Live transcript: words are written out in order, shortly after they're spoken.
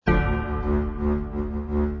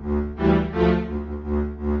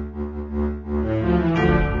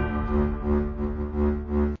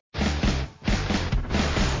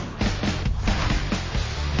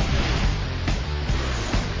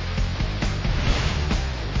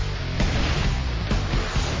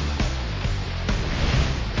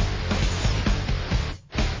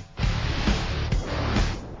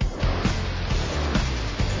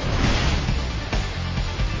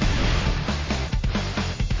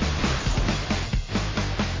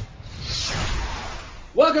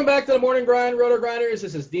Welcome back to the Morning Grind, Roto Grinders.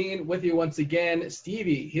 This is Dean with you once again.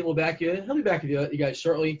 Stevie, he'll be back with you guys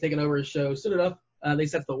shortly, taking over his show soon enough. At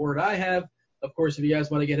least that's the word I have. Of course, if you guys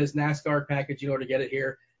want to get his NASCAR package, you know where to get it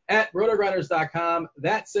here at rotogrinders.com.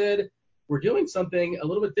 That said, we're doing something a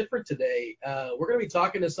little bit different today. We're going to be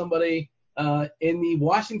talking to somebody in the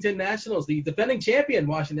Washington Nationals, the defending champion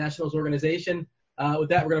Washington Nationals organization. With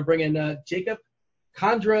that, we're going to bring in Jacob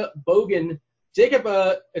Condra-Bogan. Jacob,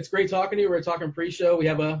 it's great talking to you. We're talking pre-show. We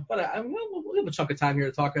have we'll have a chunk of time here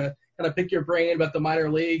to talk, kind of pick your brain about the minor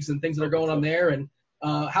leagues and things that are going on there, and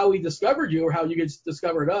how we discovered you, or how you guys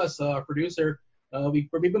discovered us, our producer. We've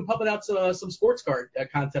been pumping out some sports card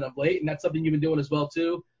content of late, and that's something you've been doing as well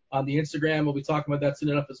too on the Instagram. We'll be talking about that soon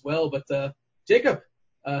enough as well. But Jacob,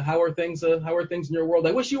 how are things? How are things in your world?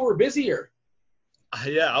 I wish you were busier.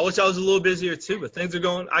 Yeah, I wish I was a little busier too, but things are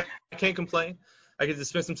going. I can't complain. I get to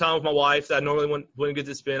spend some time with my wife that I normally wouldn't get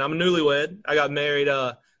to spend. I'm a newlywed. I got married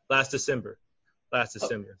last December. So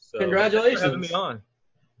congratulations. Thanks for having me on.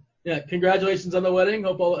 Yeah, congratulations on the wedding.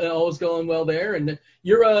 Hope all is going well there. And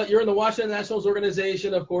you're in the Washington Nationals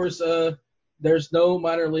organization. Of course, there's no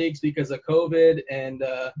minor leagues because of COVID. And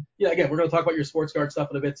again, we're going to talk about your sports card stuff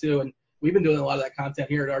in a bit too. And we've been doing a lot of that content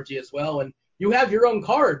here at RG as well. And you have your own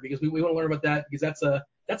card because we want to learn about that, because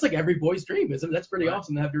that's like every boy's dream, isn't it? That's pretty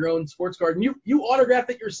awesome to have your own sports card. And you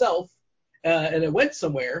autographed it yourself, and it went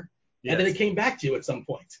somewhere, and then it came back to you at some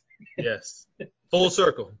point. Yes. Full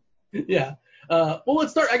circle. Yeah. Well,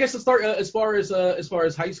 let's start as far as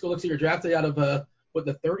high school. Looks like you're drafted out of the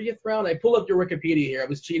 30th round. I pulled up your Wikipedia here. I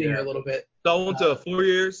was cheating here a little bit. So I went to 4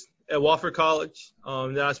 years at Wofford College.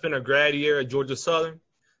 Then I spent a grad year at Georgia Southern.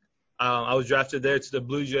 I was drafted there to the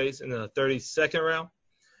Blue Jays in the 32nd round.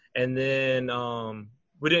 And then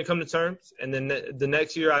we didn't come to terms. And then the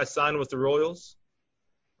next year I signed with the Royals.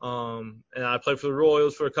 And I played for the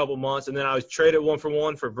Royals for a couple months. And then I was traded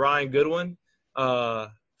 1-for-1 for Brian Goodwin to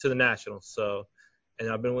the Nationals. So, and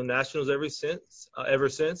I've been with Nationals ever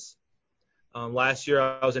since. Last year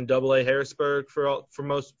I was in Double-A Harrisburg for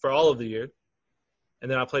all of the year. And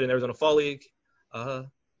then I played in Arizona Fall League,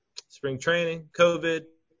 spring training, COVID.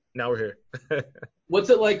 Now we're here. What's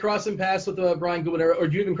it like crossing paths with Brian Goodwin, or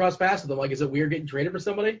do you even cross paths with him? Like, is it weird getting traded for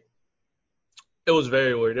somebody? It was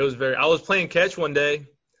very weird. I was playing catch one day.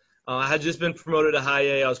 I had just been promoted to high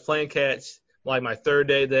A. I was playing catch like my third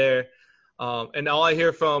day there. And all I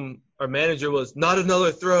hear from our manager was, "Not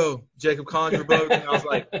another throw, Jacob Condra-Bogan." I was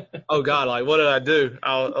like, oh God, like, what did I do?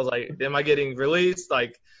 I was like, am I getting released?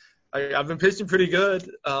 Like, I've been pitching pretty good,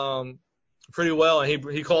 pretty well. And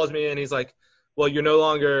he calls me in. He's like, "Well, you're no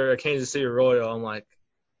longer a Kansas City Royal." I'm like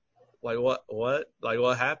what? Like,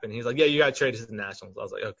 what happened? He's like, "Yeah, you got traded to the Nationals." I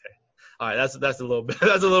was like, okay, all right, that's a little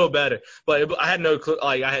that's a little better. But I had no clue.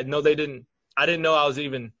 Like, I didn't know I was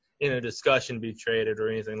even in a discussion to be traded or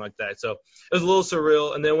anything like that. So it was a little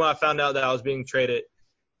surreal. And then when I found out that I was being traded,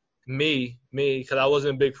 because I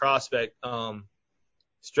wasn't a big prospect,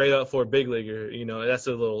 straight up for a big leaguer, it's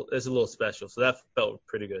a little special. So that felt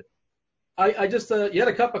pretty good. I just you had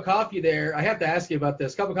a cup of coffee there. I have to ask you about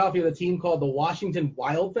this. Cup of coffee with a team called the Washington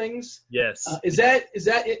Wild Things. Yes. Is that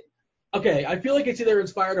it? Okay, I feel like it's either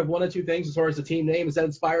inspired of one of two things as far as the team name. Is that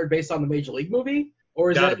inspired based on the Major League movie, or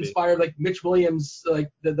is that inspired like Mitch Williams, like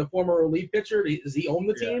the former relief pitcher? Does he own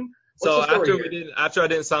the team? So after I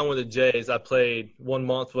didn't sign with the Jays, I played 1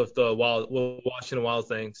 month with the Washington Wild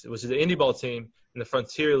Things, which is an indie ball team in the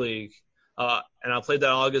Frontier League, and I played that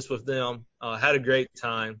August with them. Had a great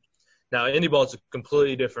time. Now, indie ball is a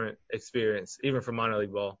completely different experience, even for minor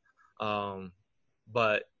league ball.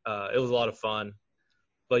 But it was a lot of fun.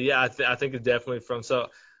 But, yeah, I think it's definitely from – so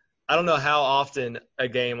I don't know how often a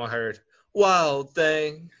game I heard, "Wild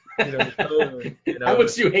Thing." How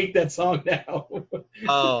much do you hate that song now?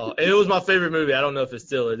 Oh, and it was my favorite movie. I don't know if it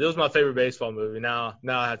still is. It was my favorite baseball movie. Now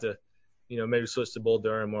I have to, maybe switch to Bull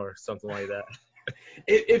Durham or something like that.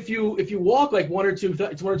 If you walk like one or two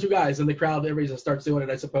guys in the crowd, everybody just starts doing it,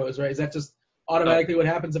 I suppose, right? Is that just automatically what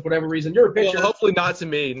happens if for whatever reason you're a pitcher? Well, hopefully not to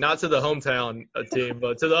me, not to the hometown team,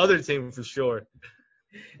 but to the other team for sure.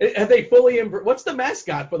 Have they fully what's the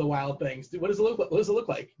mascot for the Wild Things? What does it look like? What does it look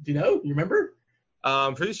like? Do you know? You remember?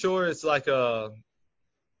 I'm pretty sure it's like a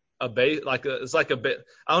base, it's like a bit.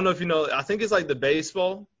 I don't know if you know. I think it's like the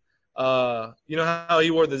baseball. You know how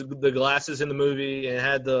he wore the glasses in the movie and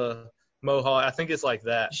had the mohawk. I think it's like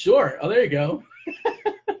that. Sure. Oh, there you go.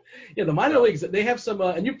 Yeah, the minor leagues, they have some,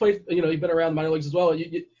 and you played, you've been around the minor leagues as well.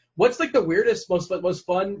 What's like the weirdest, most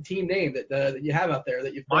fun team name that you have out there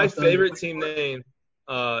that you've? My favorite team name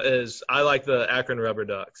is, I like the Akron Rubber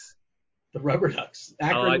Ducks. The Rubber Ducks,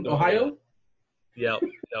 Akron, Ohio. Yep.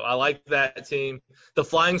 I like that team. The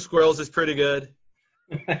Flying Squirrels is pretty good.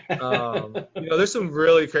 There's some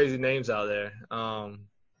really crazy names out there.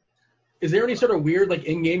 Is there any sort of weird like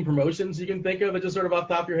in-game promotions you can think of that just sort of off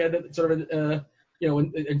the top of your head that sort of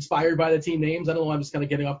inspired by the team names? I don't know. I'm just kind of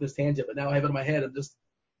getting off this tangent, but now I have it in my head. I'm just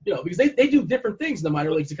because they do different things in the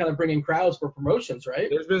minor leagues to kind of bring in crowds for promotions, right?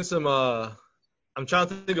 There's been some. I'm trying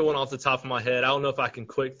to think of one off the top of my head. I don't know if I can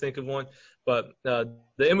quick think of one, but the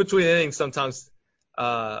in-between innings sometimes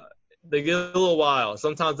they get a little wild.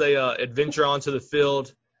 Sometimes they adventure onto the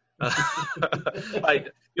field.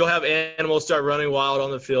 Like you'll have animals start running wild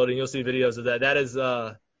on the field, and you'll see videos of that. That is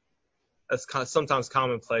that's sometimes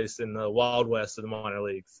commonplace in the Wild West of the minor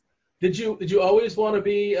leagues. Did you always want to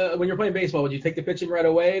be when you're playing baseball? Would you take the pitching right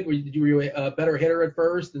away? Were you a better hitter at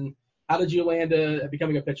first, and how did you land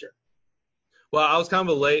becoming a pitcher? Well, I was kind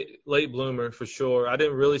of a late bloomer for sure. I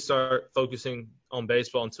didn't really start focusing on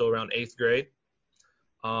baseball until around 8th grade.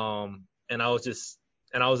 And I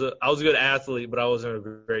was a good athlete, but I wasn't a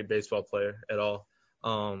great baseball player at all.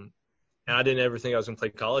 And I didn't ever think I was going to play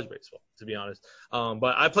college baseball, to be honest.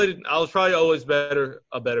 But I was probably always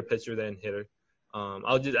a better pitcher than hitter.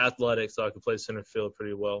 I was just athletic, so I could play center field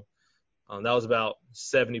pretty well. That was about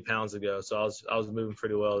 70 pounds ago, so I was moving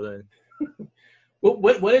pretty well then. Well,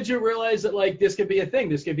 when did you realize that like this could be a thing?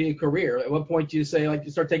 This could be a career? At what point do you say like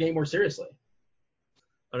you start taking it more seriously?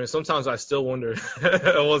 I mean, sometimes I still wonder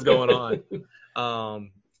what's going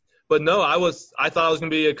on. But no, I thought I was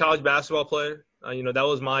going to be a college basketball player. That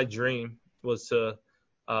was my dream, was to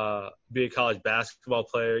be a college basketball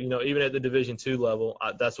player. Even at the Division II level,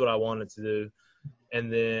 that's what I wanted to do. And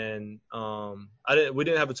then we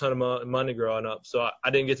didn't have a ton of money growing up, so I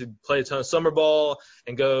didn't get to play a ton of summer ball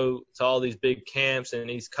and go to all these big camps in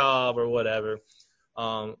East Cobb or whatever.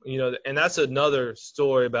 And that's another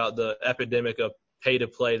story about the epidemic of pay to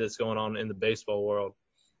play that's going on in the baseball world.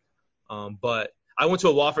 But I went to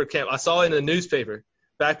a Wofford camp. I saw it in the newspaper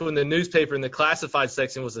back when the newspaper in the classified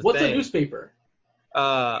section was a thing. What's a newspaper?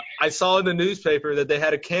 I saw in the newspaper that they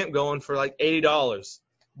had a camp going for like $80.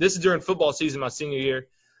 This is during football season, my senior year.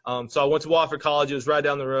 So I went to Wofford College. It was right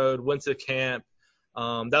down the road. Went to camp.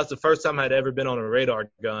 That was the first time I had ever been on a radar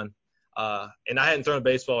gun. And I hadn't thrown a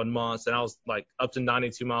baseball in months, and I was like up to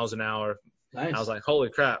 92 miles an hour. Nice. I was like, holy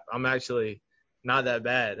crap, I'm actually not that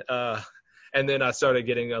bad. And then I started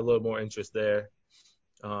getting a little more interest there.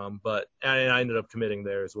 But I ended up committing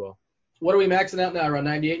there as well. What are we maxing out now? Around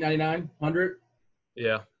 98, 99, 100?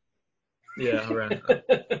 Yeah. Yeah, around.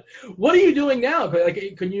 What are you doing now? Like,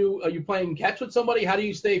 are you playing catch with somebody? How do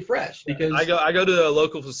you stay fresh? Because I go to a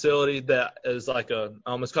local facility that is like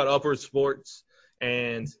it's called Upward Sports,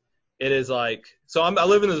 and it is like, so I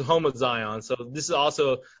live in the home of Zion, so this is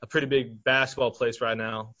also a pretty big basketball place right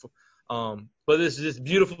now. But this is this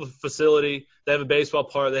beautiful facility. They have a baseball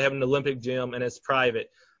park. They have an Olympic gym, and it's private.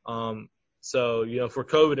 So for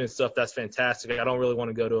COVID and stuff, that's fantastic. I don't really want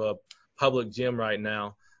to go to a public gym right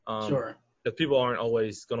now. Sure. Because people aren't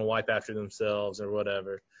always going to wipe after themselves or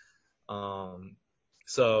whatever.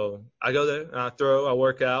 So I go there and I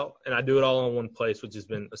work out, and I do it all in one place, which has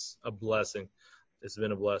been a blessing. It's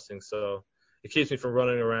been a blessing. So it keeps me from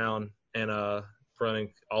running around and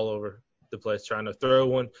running all over the place, trying to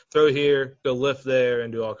throw here, go lift there,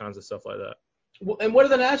 and do all kinds of stuff like that. And what do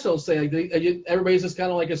the Nationals say? Like, everybody's just kind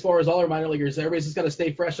of like, as far as all our minor leaguers, everybody's just got to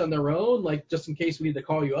stay fresh on their own, like just in case we need to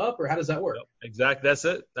call you up, or how does that work? Yep, exactly.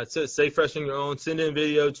 That's it. Stay fresh on your own. Send in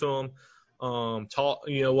video to them. Talk.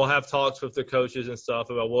 We'll have talks with the coaches and stuff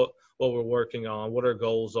about what we're working on, what our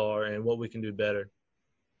goals are, and what we can do better.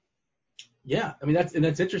 Yeah, I mean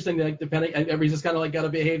that's interesting. Like depending, everybody's just kind of like got to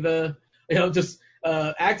behave. Just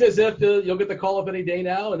act as if you'll get the call up any day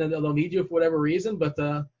now, and then they'll need you for whatever reason.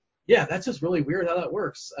 But yeah, that's just really weird how that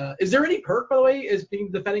works. Is there any perk, by the way, as being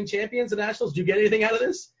defending champions in Nationals? Do you get anything out of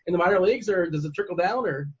this in the minor leagues, or does it trickle down,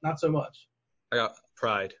 or not so much? I got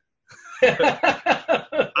pride.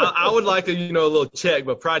 I would like a little check,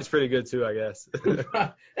 but pride's pretty good too, I guess.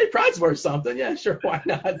 Hey, pride's worth something. Yeah, sure, why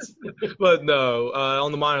not? But no,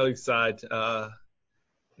 on the minor league side, no,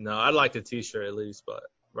 I'd like a T-shirt at least, but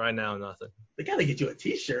right now, nothing. They gotta get you a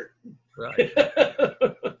T-shirt. Right.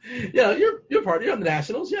 Yeah, you're part. You're on the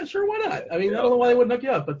Nationals. Yeah, sure, why not? I mean, I don't know why they wouldn't hook you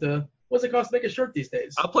up, but what's it cost to make a shirt these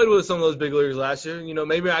days? I played with some of those big leaguers last year.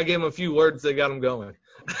 Maybe I gave them a few words that got them going.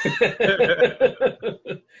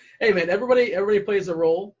 Hey man, everybody plays a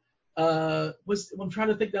role. I'm trying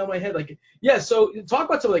to think down my head. Like, yeah. So talk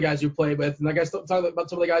about some of the guys you play with, and I guess talk about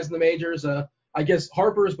some of the guys in the majors. I guess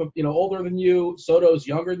Harper's, but older than you. Soto's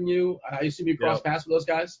younger than you. I assume you cross paths with those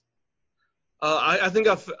guys. I think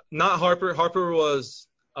not Harper. Harper was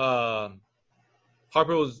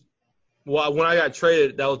Well, when I got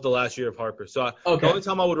traded, that was the last year of Harper. So the Okay. only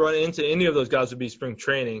time I would run into any of those guys would be spring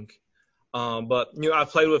training. But I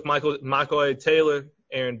played with Michael A. Taylor,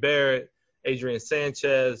 Aaron Barrett, Adrian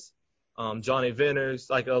Sanchez, Johnny Venters,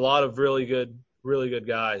 like a lot of really good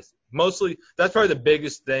guys. Mostly, that's probably the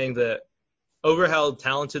biggest thing that over how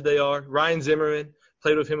talented they are. Ryan Zimmerman,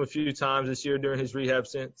 played with him a few times this year during his rehab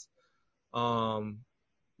stints.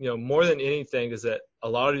 More than anything is that a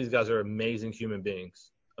lot of these guys are amazing human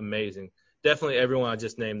beings. Amazing. Definitely everyone I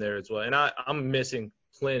just named there as well. And I'm missing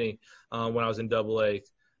plenty when I was in Double-A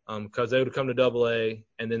because they would come to Double-A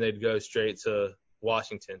and then they'd go straight to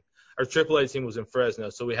Washington. Our Triple-A team was in Fresno,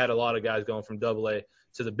 so we had a lot of guys going from Double-A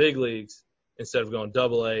to the big leagues instead of going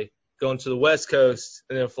Double-A, going to the West Coast,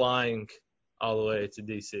 and then flying all the way to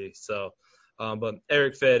D.C. So, but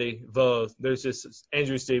Eric Fetty, Vo, there's just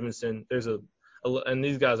Andrew Stevenson. And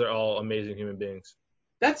these guys are all amazing human beings.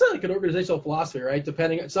 That's like an organizational philosophy, right?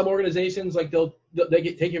 Depending, some organizations like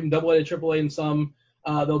take you from Double-A to Triple-A, and some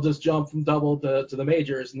they'll just jump from double to the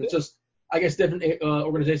majors, and it's just, I guess, different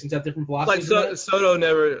organizations have different philosophies. Like Soto's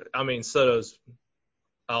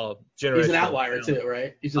generational. He's an outlier too,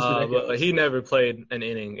 right? He's just ridiculous. But he never played an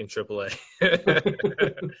inning in Triple-A.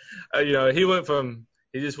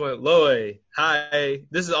 He just went low A, high A.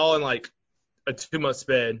 This is all in like a 2-month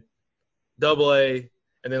span. Double-A,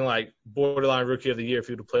 and then like borderline rookie of the year if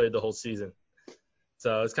he would have played the whole season.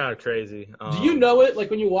 So it's kind of crazy. Do you know it? Like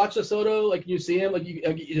when you watch a Soto, like you see him, like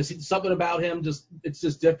you just see something about him, it's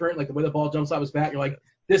just different. Like the way the ball jumps off his bat, you're like,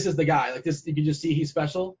 this is the guy. Like this, you can just see he's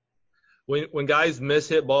special. When guys miss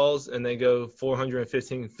hit balls and they go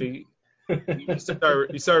 415 feet, you start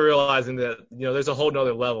realizing that there's a whole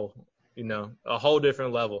nother level, a whole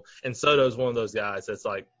different level. And Soto's one of those guys that's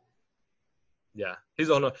like. Yeah, he's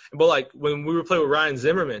on. But like when we were playing with Ryan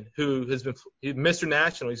Zimmerman, who he's Mr.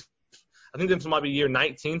 National. I think this might be year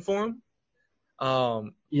 19 for him.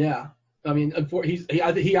 Yeah, I mean,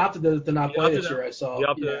 he opted to not play this year. I saw. He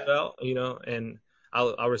opted out, and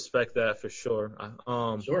I respect that for sure.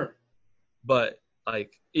 Sure. But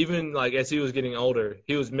like even like as he was getting older,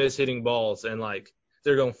 he was mishitting balls, and like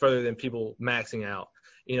they're going further than people maxing out.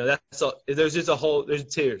 There's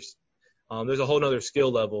tiers. There's a whole nother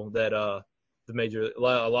skill level that a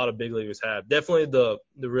lot of big leaguers have. Definitely the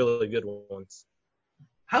really good ones.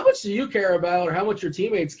 How much do you care about, or how much your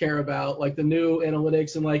teammates care about, like the new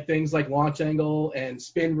analytics and like things like launch angle and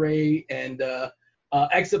spin rate and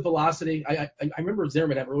exit velocity? I remember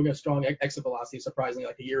Zimmerman had a really strong exit velocity, surprisingly,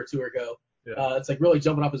 like a year or two ago. Yeah. It's like really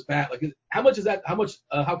jumping off his bat. Like, how much is that?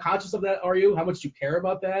 How conscious of that are you? How much do you care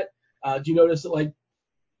about that? Do you notice that, like,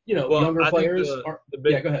 younger players are?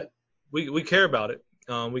 Yeah, go ahead. We care about it.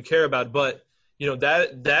 We care about it, but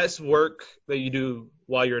that's work that you do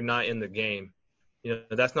while you're not in the game.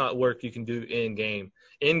 That's not work you can do in game.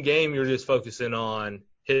 In game, you're just focusing on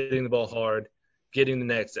hitting the ball hard, getting the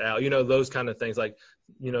next out, those kind of things, like,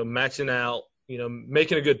 maxing out,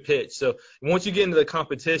 making a good pitch. So once you get into the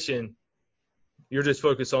competition, you're just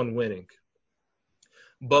focused on winning.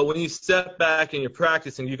 But when you step back and you're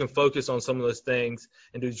practicing, you can focus on some of those things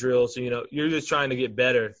and do drills. So, you're just trying to get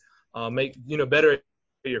better, better at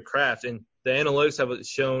your craft. And the analytics have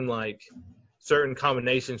shown like certain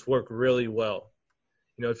combinations work really well.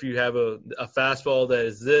 If you have a fastball that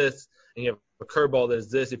is this and you have a curveball that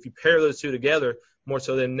is this, if you pair those two together more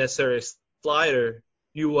so than necessarily a slider,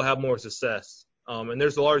 you will have more success. And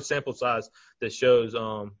there's a large sample size that shows,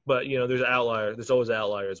 but there's an outlier. There's always an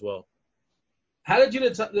outlier as well. How did you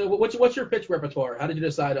decide? What's your pitch repertoire? How did you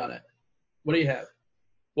decide on it? What do you have?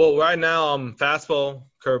 Well, right now I'm fastball,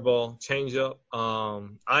 curveball, changeup.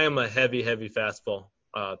 I am a heavy fastball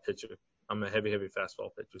pitcher. I'm a heavy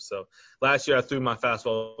fastball pitcher. So last year I threw my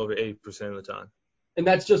fastball over 80% of the time. And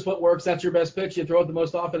that's just what works. That's your best pitch. You throw it the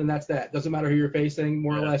most often, and that's that. Doesn't matter who you're facing,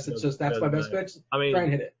 more or less. It's just that's my best pitch. I mean, try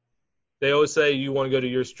and hit it. They always say you want to go to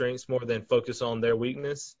your strengths more than focus on their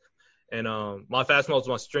weakness. And my fastball is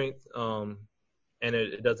my strength, and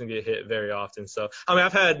it doesn't get hit very often. So, I mean,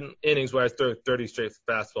 I've had innings where I throw 30 straight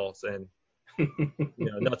fastballs, and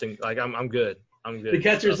nothing. Like I'm good. I'm good. The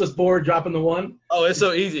catcher's just bored dropping the one. Oh, it's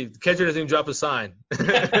so easy. The catcher doesn't even drop a sign.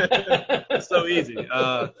 It's so easy.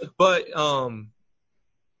 But I'm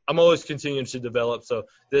always continuing to develop. So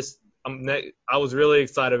I was really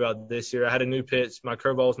excited about this year. I had a new pitch. My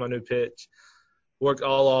curveball was my new pitch. Worked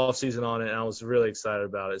all off season on it, and I was really excited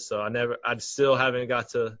about it. So I still haven't got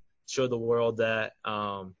to show the world that.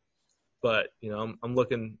 But I'm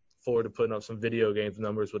looking forward to putting up some video games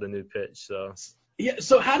numbers with a new pitch. So. Yeah.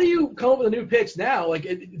 So how do you come up with a new pitch now? Like,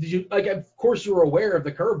 did you of course you were aware of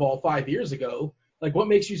the curveball 5 years ago. Like, what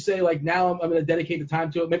makes you say, like, now I'm going to dedicate the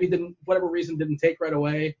time to it? Maybe whatever reason didn't take right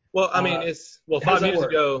away. Well, I mean, How does that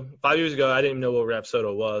work? 5 years ago, I didn't even know what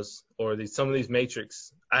Rapsodo was or some of these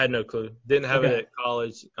matrix. I had no clue. Didn't have it at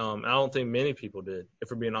college. I don't think many people did,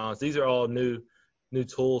 if we're being honest. These are all new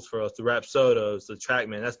tools for us. The Rapsodos, the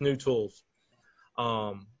TrackMan, that's new tools.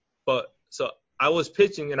 But so I was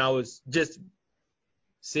pitching and I was just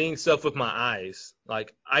seeing stuff with my eyes.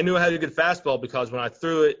 Like, I knew I had a good fastball because when I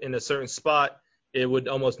threw it in a certain spot, it would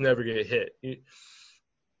almost never get hit.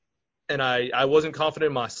 And I wasn't confident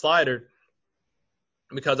in my slider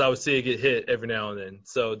because I would see it get hit every now and then.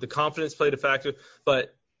 So the confidence played a factor.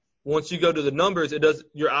 But once you go to the numbers,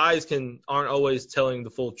 your eyes aren't always telling the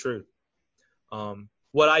full truth.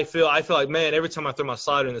 What I feel like, man, every time I throw my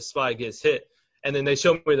slider in the spot, it gets hit. And then they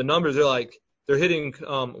show me the numbers. They're hitting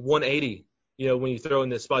 180. When you throw in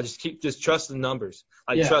this spot, just trust the numbers.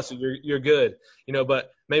 Trust it, you're good.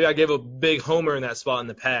 But maybe I gave a big homer in that spot in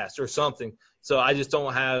the past or something. So I just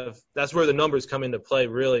don't have – that's where the numbers come into play,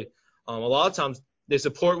 really. A lot of times they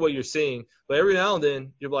support what you're seeing. But every now and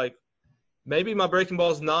then you're like, maybe my breaking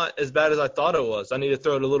ball is not as bad as I thought it was. I need to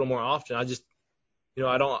throw it a little more often. I just –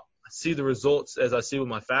 I don't see the results as I see with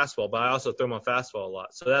my fastball, but I also throw my fastball a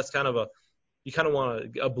lot. So that's kind of you kind of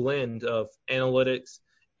want a blend of analytics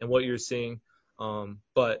and what you're seeing.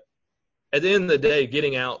 But at the end of the day,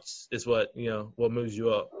 getting outs is what moves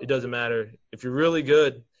you up. It doesn't matter if you're really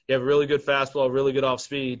good, you have a really good fastball, really good off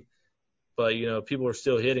speed, but people are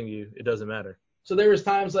still hitting you. It doesn't matter. So there was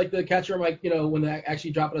times like the catcher, like, when they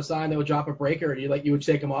actually drop a sign, they would drop a breaker, and you would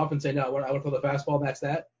shake them off and say, no, I would throw the fastball, and that's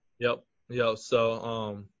that. Yep.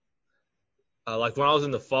 So, like when I was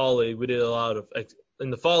in the fall league, we did a lot of in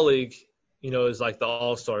the fall league, is like the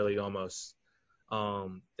all-star league almost.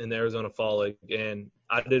 In the Arizona Fall League, and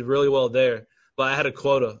I did really well there. But I had a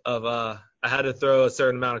quota of I had to throw a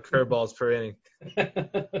certain amount of curveballs per inning.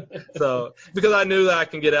 So because I knew that I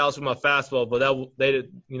can get outs with my fastball, but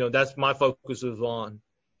that's my focus was on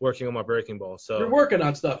working on my breaking ball. So you're working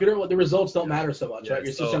on stuff. The results don't matter so much, right?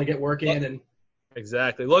 You're just trying to get work in and.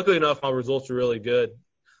 Exactly. Luckily enough, my results are really good.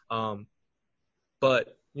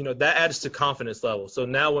 But that adds to confidence level. So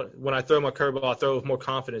now when I throw my curveball, I throw with more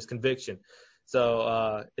confidence, conviction.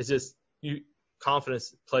 So it's just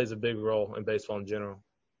confidence plays a big role in baseball in general.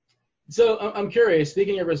 So I'm curious,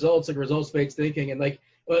 speaking of results, like results-based thinking, and like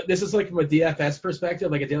this is like from a DFS perspective,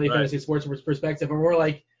 like a daily fantasy sports perspective, and we're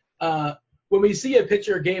like, when we see a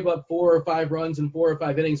pitcher gave up 4 or 5 runs in 4 or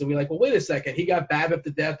 5 innings, and we're like, well, wait a second, he got BABIP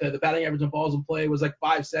to death. The batting average on balls in play was like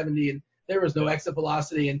 570, and there was no exit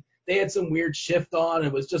velocity, and they had some weird shift on, and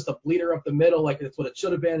it was just a bleeder up the middle, like that's what it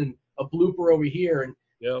should have been, and a blooper over here, and.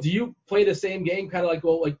 Yep. Do you play the same game, kind of like,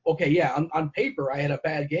 well, like, okay, yeah, on paper I had a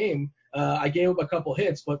bad game. I gave up a couple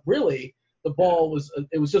hits, but really the ball was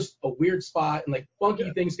just a weird spot, and like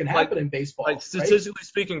funky things can happen in baseball. Like statistically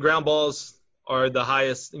speaking, ground balls are the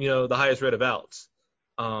highest rate of outs.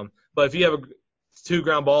 But if you have 2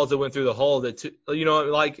 ground balls that went through the hole, that's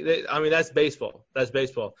baseball. That's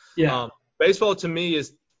baseball. Yeah. Baseball to me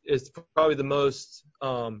is probably the most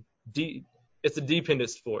it's a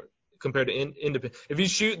dependent sport. Compared to independent. If you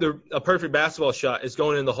shoot a perfect basketball shot, it's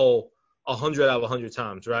going in the hole 100 out of 100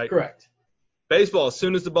 times, right? Correct. Baseball, as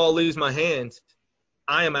soon as the ball leaves my hands,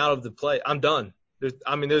 I am out of the play. I'm done.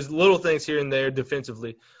 There's little things here and there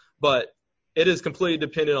defensively, but it is completely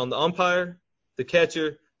dependent on the umpire, the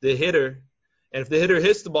catcher, the hitter. And if the hitter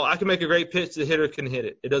hits the ball, I can make a great pitch. The hitter can hit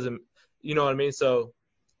it. It doesn't, you know what I mean? So,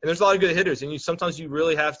 and there's a lot of good hitters, and sometimes you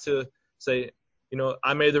really have to say,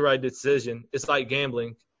 I made the right decision. It's like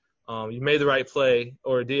gambling. You made the right play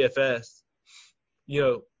or a DFS,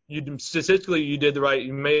 statistically you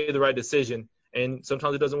made the right decision, and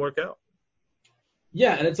sometimes it doesn't work out.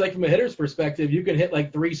 Yeah, and it's like from a hitter's perspective, you can hit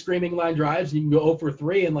like 3 screaming line drives, and you can go 0 for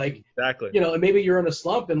 3, and like, exactly. And maybe you're in a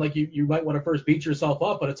slump, and like you might want to first beat yourself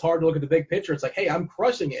up, but it's hard to look at the big picture. It's like, hey, I'm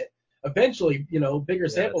crushing it. Eventually, bigger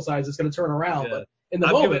sample size is going to turn around, but in the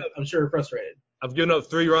moment, I'm sure frustrated. I've given up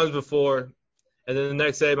 3 runs before, and then the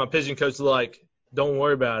next day my pitching coach was like, don't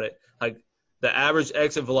worry about it. Like, the average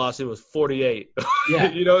exit velocity was 48.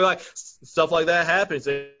 Yeah. Like stuff like that happens.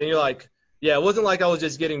 And you're like, yeah, it wasn't like I was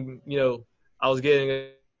just getting, I was getting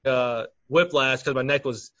whiplash because my neck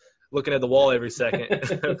was looking at the wall every second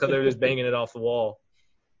because they were just banging it off the wall.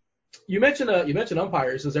 You mentioned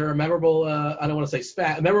umpires. Is there a memorable, I don't want to say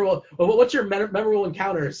spat, what's your memorable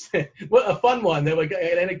encounters? What a fun one, an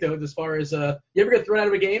anecdote as far as, you ever get thrown out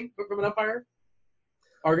of a game from an umpire?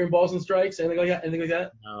 Arguing balls and strikes, anything like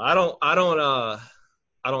that? No, I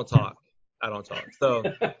don't talk. So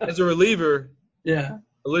as a reliever,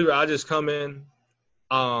 I just come in.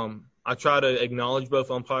 I try to acknowledge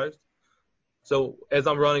both umpires. So as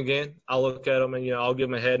I'm running in, I'll look at them and I'll give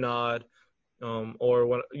them a head nod, or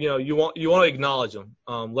when you want to acknowledge them,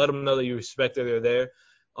 let them know that you respect that they're there,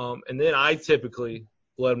 and then I typically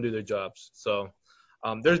let them do their jobs. So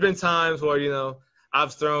there's been times where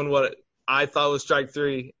I've thrown what I thought was strike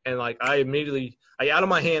three, and like I immediately out of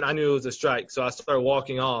my hand I knew it was a strike, so I started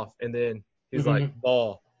walking off, and then he's like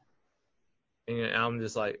ball, and I'm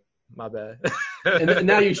just like my bad. and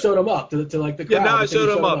now you showed him up to like the crowd. Yeah, now I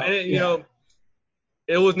showed him up, and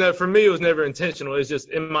it was never for me. It was never intentional. It's just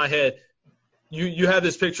in my head. You have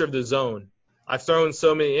this picture of the zone. I've thrown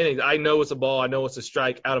so many innings. I know it's a ball. I know it's a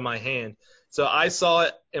strike out of my hand. So I saw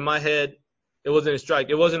it in my head. It wasn't a strike.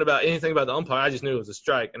 It wasn't about anything about the umpire. I just knew it was a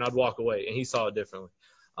strike, and I'd walk away, and he saw it differently.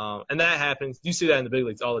 And that happens. You see that in the big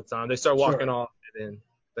leagues all the time. They start walking off, and then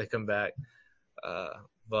they come back.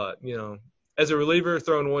 But as a reliever,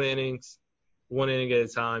 throwing one inning at a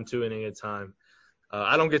time, 2 innings at a time,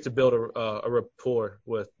 I don't get to build a rapport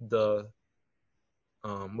with the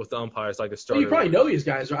umpires like a starter. Well, you probably know these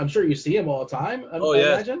guys. I'm sure you see them all the time. I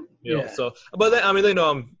imagine. Yeah. So, but they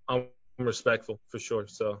know I'm respectful for sure.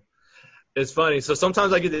 So it's funny. So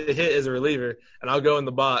sometimes I get to hit as a reliever, and I'll go in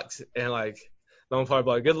the box, and like the umpire will be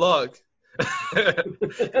like, "Good luck."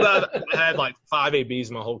 I had like 5 ABs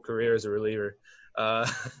my whole career as a reliever. Are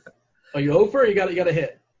you over? Or you got to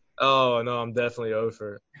hit? Oh no, I'm definitely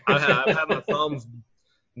over. I've had my thumbs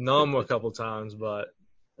numb a couple times, but.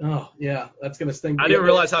 Oh yeah, that's gonna sting. I didn't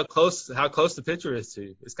realize how close the pitcher is to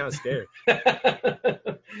you. It's kind of scary.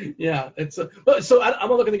 Yeah, it's. So I'm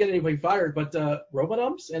not looking to get anybody fired, but robot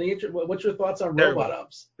umps. What's your thoughts on robot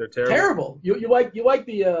umps? They're terrible. Terrible. You like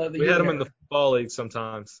the. We had them in the fall league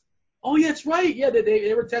sometimes. Oh yeah, that's right. Yeah,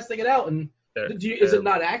 they were testing it out, and is it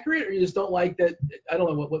not accurate, or you just don't like that? I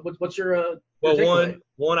don't know. What's your well,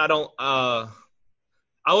 one I don't. I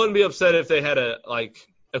wouldn't be upset if they had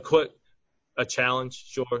a challenge,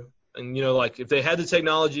 sure. And, like if they had the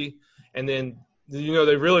technology and then, they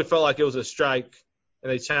really felt like it was a strike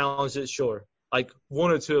and they challenged it, sure. Like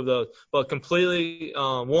 1 or 2 of those. But completely,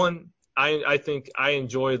 I think I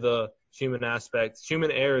enjoy the human aspect.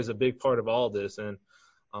 Human error is a big part of all this, and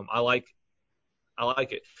I like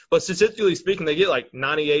it. But statistically speaking, they get like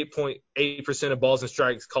 98.8% of balls and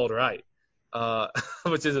strikes called right,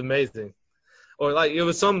 which is amazing. Or like it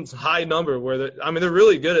was some high number where they're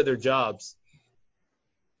really good at their jobs.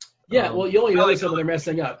 Yeah, well, you only notice when they're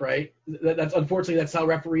messing up, right? That's unfortunately that's how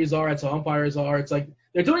referees are. That's how umpires are. It's like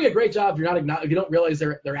they're doing a great job. If you don't realize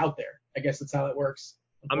they're out there. I guess that's how it works.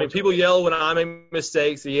 I mean, people yell when I make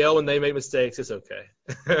mistakes. They yell when they make mistakes. It's okay.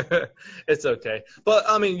 It's okay. But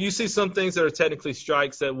I mean, you see some things that are technically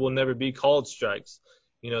strikes that will never be called strikes.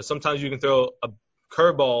 Sometimes you can throw a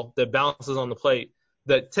curveball that bounces on the plate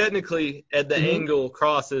that technically at the angle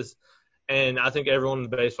crosses, and I think everyone in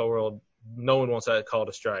the baseball world. No one wants that called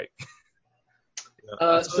a strike.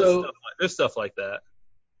 So there's stuff like that.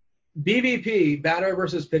 BVP, batter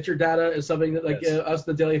versus pitcher data, is something that us,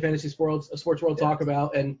 the Daily Fantasy Sports World, talk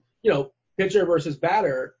about. And pitcher versus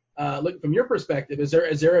batter. Look from your perspective, is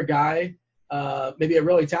there a guy, maybe a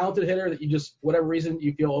really talented hitter that you just whatever reason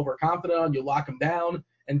you feel overconfident on, you lock him down,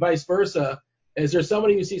 and vice versa? Is there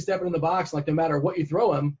somebody you see stepping in the box like no matter what you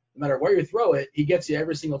throw him, no matter where you throw it, he gets you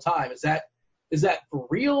every single time? Is that for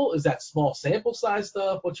real? Is that small sample size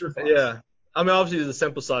stuff? What's your thoughts? Yeah. I mean, obviously the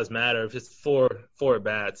sample size matter. If it's four at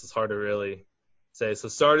bats, it's hard to really say. So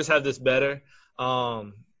starters have this better.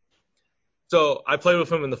 So I played with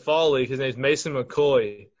him in the fall league. His name's Mason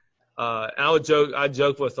McCoy. And I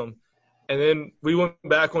joke with him. And then we went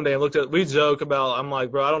back one day and we joke about, I'm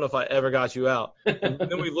like, bro, I don't know if I ever got you out. And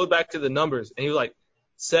then we look back to the numbers, and he was like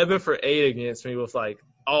 7 for 8 against me with like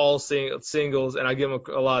all singles, and I give him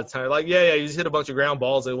a lot of time. Like, yeah, you just hit a bunch of ground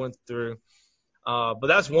balls that went through. But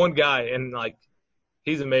that's one guy, and like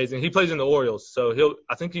he's amazing. He plays in the Orioles, so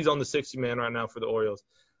I think he's on the 60-man right now for the Orioles.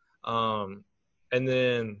 And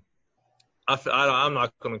then I'm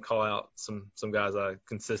not going to call out some guys I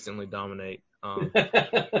consistently dominate.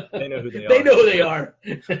 They know who they are. They know who they are.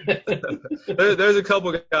 There's a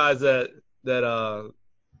couple of guys that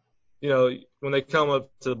when they come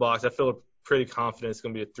up to the box, I feel pretty confident it's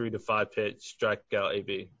going to be a 3 to 5 pitch strikeout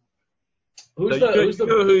AB. You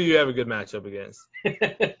know who you have a good matchup against.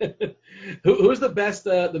 Who's the best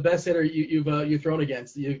hitter you've thrown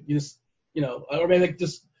against? You just or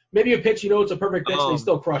maybe a pitch it's a perfect pitch and he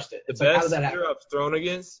still crushed it. It's like, how did that happen? The best hitter I've thrown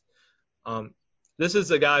against. This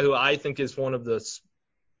is a guy who I think is one of the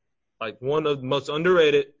most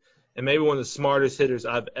underrated and maybe one of the smartest hitters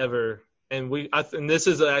I've ever. And this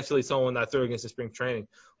is actually someone I threw against in spring training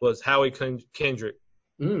was Howie Kendrick.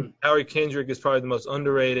 Howie Kendrick is probably the most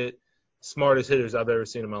underrated smartest hitters I've ever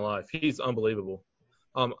seen in my life. He's unbelievable.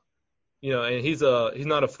 And he's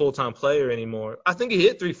not a full-time player anymore. I think he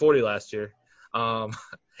hit 340 last year. He and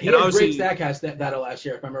had great obviously, StatCast data last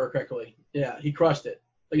year, if I remember correctly. Yeah, he crushed it.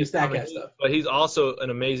 Like his StatCast stuff. But he's also an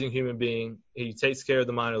amazing human being. He takes care of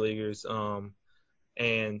the minor leaguers.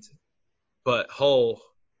 But Hull,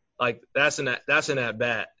 like that's an at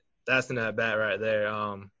bat. That's an at bat right there.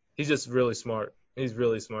 He's just really smart. He's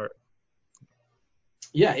really smart.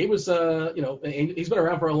 Yeah, he was. He's been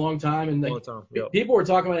around for a long time, and like, Yep. people were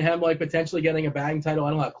talking about him like potentially getting a batting title. I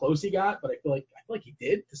don't know how close he got, but I feel like he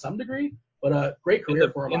did to some degree. But great career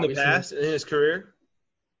for him. In obviously. the past, in his career.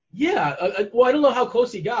 Yeah. Well, I don't know how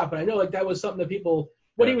close he got, but I know like that was something that people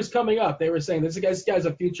when he was coming up, they were saying this guy's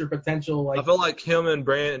a future potential. Like I feel like him and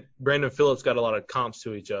Brandon Phillips got a lot of comps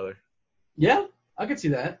to each other. Yeah, I could see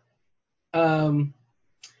that.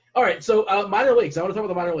 All right, so minor leagues. I want to talk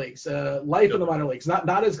about the minor leagues. Life in the minor leagues,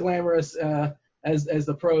 not as glamorous as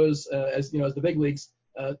the pros, as the big leagues.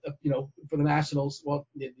 For the Nationals. Well,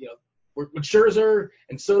 what Scherzer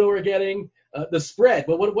and Soto are getting. The spread.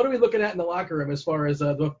 But what are we looking at in the locker room as far as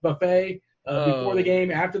the buffet before the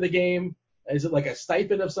game, after the game? Is it like a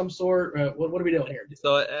stipend of some sort? What are we doing here?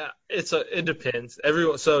 So it depends. Every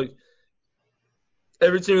team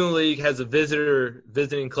in the league has a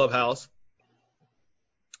visiting clubhouse.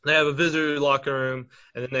 They have a visitor locker room,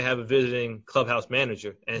 and then they have a visiting clubhouse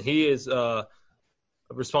manager, and he is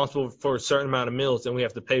responsible for a certain amount of meals, and we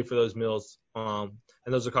have to pay for those meals. And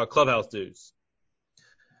those are called clubhouse dues.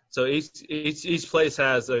 So each place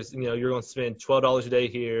has you're going to spend $12 a day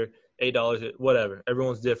here, $8, whatever.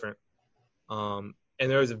 Everyone's different. And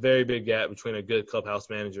there is a very big gap between a good clubhouse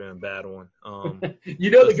manager and a bad one. The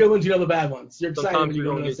good ones, the bad ones. You're excited sometimes when you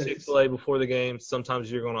you're go to going to those get cities. Chick-fil-A before the game.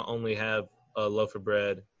 Sometimes you're going to only have a loaf of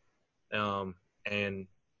bread, and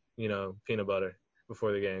peanut butter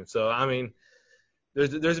before the game. So I mean,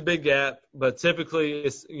 there's a big gap, but typically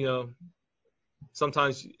it's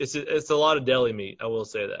sometimes it's a lot of deli meat. I will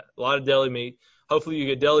say that a lot of deli meat. Hopefully you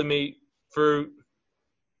get deli meat, fruit,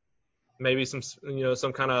 maybe some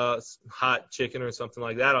kind of hot chicken or something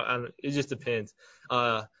like that. It just depends.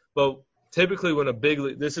 But typically when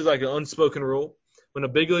this is like an unspoken rule. When a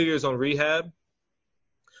big leaguer is on rehab,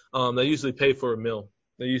 they usually pay for a meal.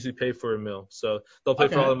 So they'll pay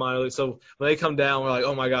for all the minor leagues. So when they come down, we're like,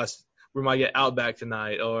 oh my gosh, we might get Outback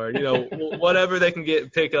tonight, or whatever they can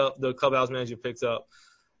pick up. The clubhouse manager picks up.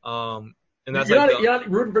 And that's you're not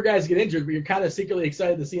rooting for guys to get injured, but you're kind of secretly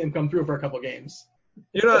excited to see them come through for a couple games.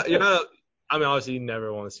 You're not. I mean, obviously, you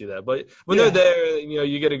never want to see that, but when they're there,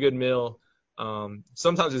 you get a good meal.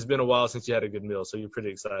 Sometimes it's been a while since you had a good meal, so you're pretty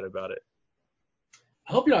excited about it.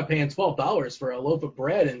 I hope you're not paying $12 for a loaf of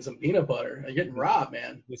bread and some peanut butter. You're getting robbed,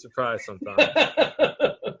 man. You're surprised sometimes.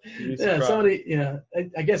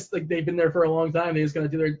 I guess like they've been there for a long time. They're just gonna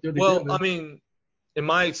do their Well, I mean, in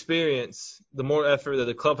my experience, the more effort that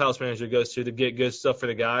the clubhouse manager goes to get good stuff for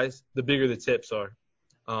the guys, the bigger the tips are.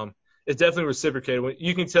 It's definitely reciprocated.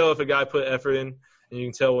 You can tell if a guy put effort in, and you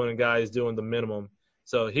can tell when a guy is doing the minimum.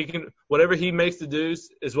 So whatever he makes the dues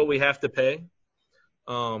is what we have to pay.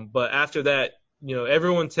 But after that,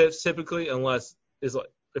 everyone tips typically, unless if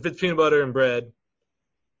it's peanut butter and bread,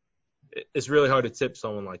 it's really hard to tip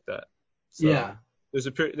someone like that. So yeah. There's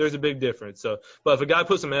a big difference. So, but if a guy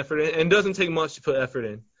puts some effort in, and it doesn't take much to put effort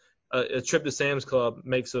in, a trip to Sam's Club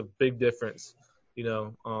makes a big difference.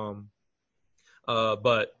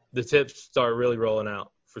 But the tips start really rolling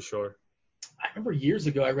out for sure. I remember years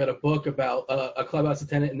ago I read a book about a clubhouse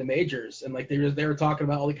attendant in the majors, and like they were talking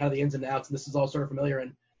about all the kind of the ins and outs, and this is all sort of familiar.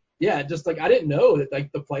 And yeah, just like I didn't know that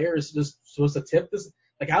like the player is just supposed to tip this.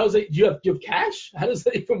 Like how is it? Do you have cash? How does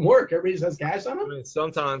that even work? Everybody just has cash on them? I mean,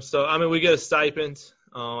 sometimes. So I mean, we get a stipend.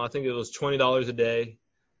 I think it was $20 a day.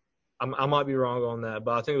 I might be wrong on that,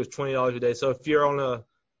 but I think it was $20 a day. So if you're on a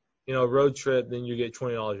road trip, then you get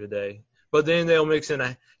 $20 a day. But then they'll mix in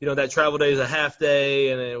that travel day is a half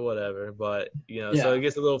day and then whatever. But so it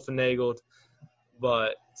gets a little finagled.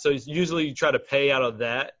 But so usually you try to pay out of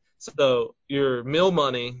that. So your meal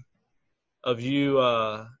money of you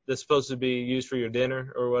that's supposed to be used for your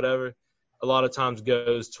dinner or whatever, a lot of times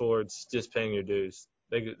goes towards just paying your dues.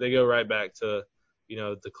 They go right back to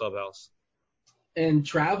the clubhouse. And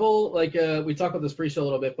travel, like we talked about this pre-show a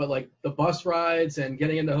little bit, but like the bus rides and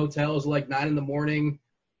getting into hotels like 9 a.m.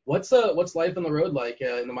 What's life on the road like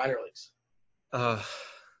in the minor leagues?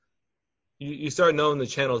 You start knowing the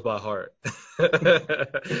channels by heart in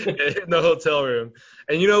the hotel room.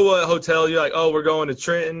 And you know what hotel you're like, oh, we're going to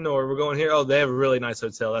Trenton or we're going here. Oh, they have a really nice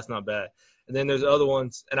hotel. That's not bad. And then there's other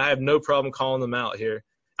ones, and I have no problem calling them out here.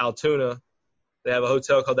 Altoona, they have a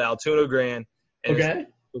hotel called the Altoona Grand. And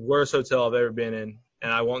the worst hotel I've ever been in,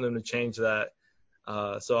 and I want them to change that.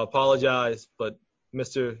 So I apologize, but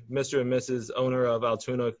Mr. and Mrs. owner of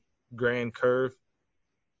Altoona Grand Curve,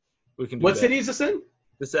 we can do What that. city is this in?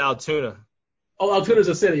 This is Altoona. Oh, Altoona's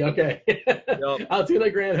a city. Okay. Yep. Altoona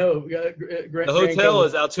Grand Hope. The hotel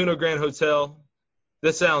is Altoona Grand Hotel.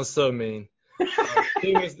 This sounds so mean.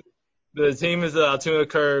 The team is the Altoona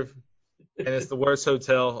Curve, and it's the worst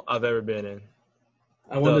hotel I've ever been in.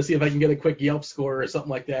 I wanted to see if I can get a quick Yelp score or something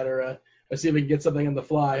like that, or see if we can get something on the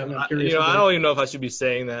fly. I'm curious. I don't even know if I should be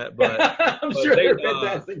saying that, but I'm sure they're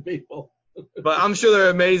fantastic people. But I'm sure they're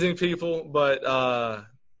amazing people. But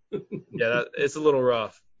yeah, it's a little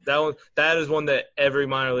rough. That is one that every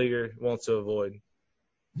minor leaguer wants to avoid.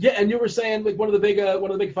 Yeah, and you were saying like one of the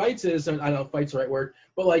big fights is, and I don't know if fight's the right word,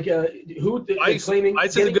 but like who claiming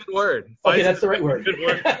fights is a good word. Fights okay, that's the right word. Good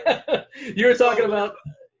word. You were talking about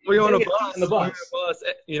we're on a bus.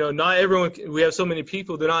 Not everyone. We have so many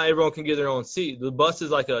people that not everyone can get their own seat. The bus is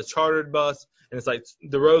like a chartered bus, and it's like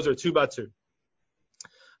the rows are 2x2.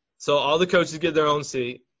 So all the coaches get their own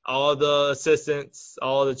seat. All the assistants,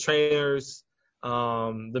 all the trainers,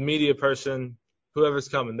 the media person, whoever's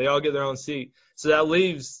coming, they all get their own seat. So that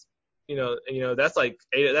leaves, that's like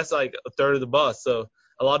a third of the bus. So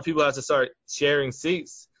a lot of people have to start sharing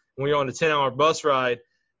seats. When you're on a 10-hour bus ride,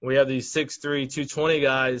 we have these 6'3", 220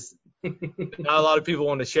 guys. Not a lot of people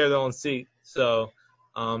want to share their own seat. So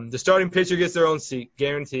the starting pitcher gets their own seat,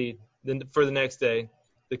 guaranteed, then for the next day.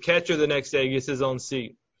 The catcher the next day gets his own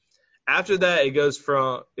seat. After that, it goes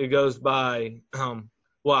by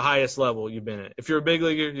what highest level you've been at. If you're a big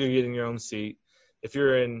leaguer, you're getting your own seat. If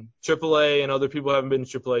you're in AAA and other people haven't been in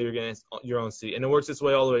AAA, you're getting your own seat. And it works its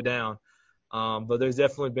way all the way down. But there's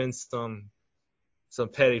definitely been some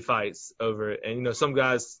petty fights over it. And, some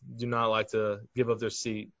guys do not like to give up their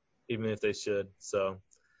seat, even if they should. So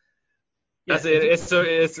that's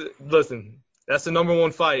it. Listen, that's the number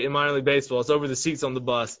one fight in minor league baseball. It's over the seats on the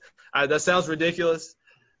bus. That sounds ridiculous,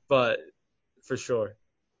 but for sure.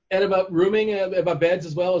 And about rooming, about beds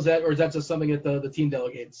as well, is that just something that the team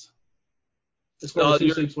delegates? Who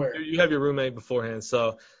sleeps where? You have your roommate beforehand.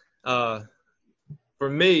 So for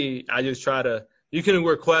me, I just try to – you can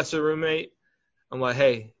request a roommate. I'm like,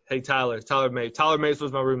 hey, Tyler Mates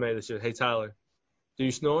was my roommate this year. Hey, Tyler, do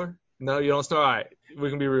you snore? No, you don't snore? All right, we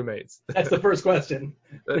can be roommates. That's the first question.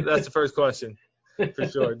 That's the first question, for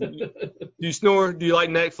sure. Do you snore? Do you like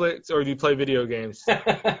Netflix, or do you play video games? If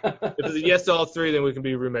it's a yes to all three, then we can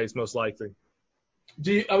be roommates most likely.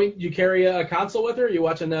 Do you carry a console with her? Are you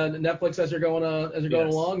watching Netflix as you're going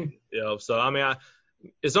along? Yeah. So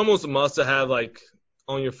it's almost a must to have like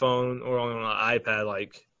on your phone or on an iPad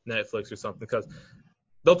like Netflix or something, because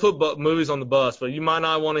they'll put movies on the bus, but you might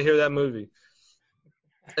not want to hear that movie.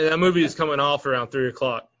 And that movie is coming off around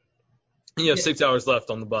 3:00. You have 6 hours left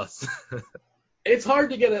on the bus. It's hard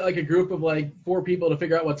to get a group of like 4 people to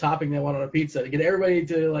figure out what topping they want on a pizza. To get everybody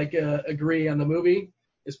to agree on the movie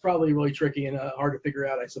is probably really tricky and hard to figure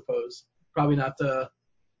out, I suppose. Probably not a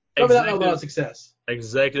lot of success.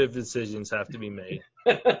 Executive decisions have to be made.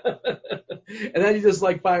 And then you just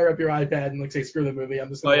fire up your iPad and say, screw the movie, I'm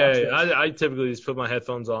just going to watch this. I typically just put my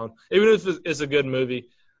headphones on. Even if it's a good movie,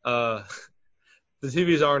 the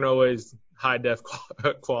TVs aren't always high def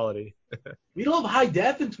quality. We don't have high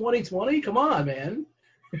def in 2020? Come on, man.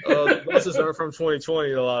 The buses are from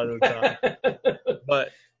 2020 a lot of the time. But,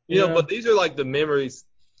 but these are the memories.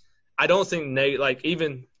 I don't think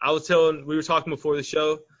we were talking before the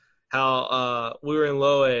show how we were in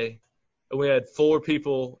Low A and we had 4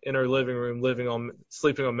 people in our living room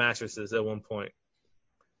sleeping on mattresses at one point.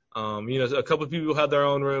 A couple of people had their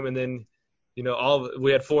own room, and then,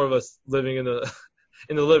 we had 4 of us living in the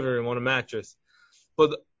living room on a mattress.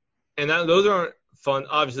 Those aren't fun.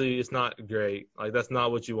 Obviously, it's not great. That's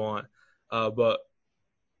not what you want. But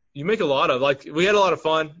you make a lot of we had a lot of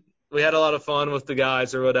fun. We had a lot of fun with the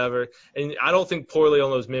guys or whatever. And I don't think poorly on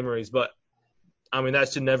those memories, but that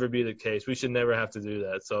should never be the case. We should never have to do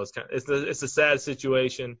that. So it's a sad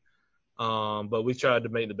situation. But we tried to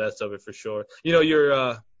make the best of it for sure. You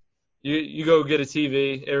go get a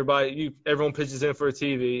TV. Everyone pitches in for a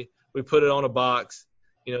TV. We put it on a box.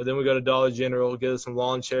 Then we go to Dollar General, get us some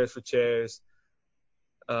lawn chairs for chairs.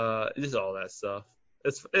 Just all that stuff.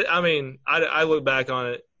 I look back on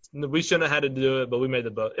it. We shouldn't have had to do it, but we made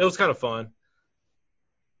the boat. It was kind of fun.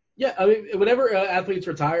 Yeah, whenever athletes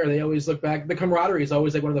retire, they always look back. The camaraderie is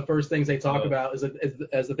always one of the first things they talk about as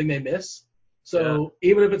the thing they miss. So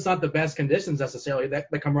even if it's not the best conditions necessarily,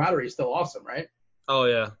 the camaraderie is still awesome, right? Oh,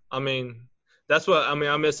 yeah. That's what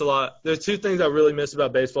I miss a lot. There's 2 things I really miss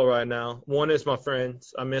about baseball right now. One is my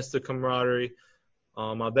friends. I miss the camaraderie.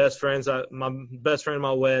 My best friend at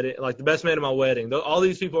my wedding, like the best man at my wedding. All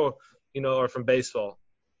these people, are from baseball.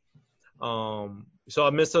 So I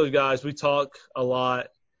miss those guys. We talk a lot.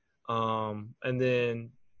 And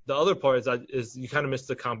then the other part is you kind of miss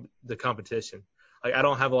the competition. Like I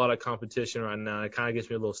don't have a lot of competition right now. It kind of gets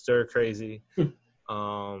me a little stir crazy.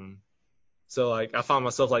 So like I find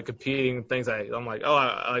myself like competing in things I'm like,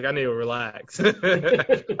 I need to relax. I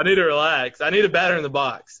need to relax. I need a batter in the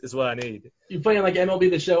box is what I need. You playing like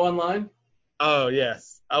MLB The Show online? Oh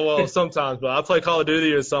yes. I will sometimes, but I play Call of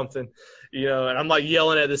Duty or something, and I'm like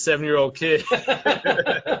yelling at the 7-year-old kid.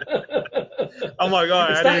 I'm like, all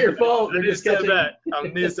right, it's not your fault. I need to step back. I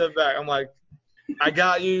need to step back. I'm like, I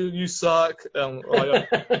got you. You suck.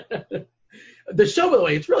 The show, by the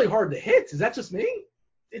way, it's really hard to hit. Is that just me?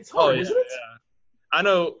 It's hard, isn't it? Yeah. I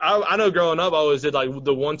know. Growing up, I always did like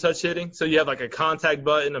the one-touch hitting. So you have like a contact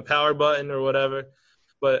button, a power button, or whatever.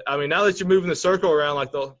 But I mean, now that you're moving the circle around,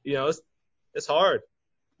 like it's hard.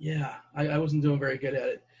 Yeah, I wasn't doing very good at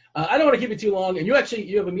it. I don't want to keep it too long, and you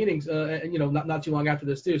have a meeting, not too long after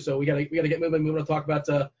this too. So we gotta get moving. We want to talk about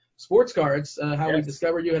sports cards, how we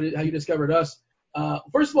discovered you, how you discovered us.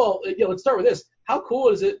 First of all, let's start with this. How cool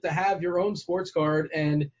is it to have your own sports card?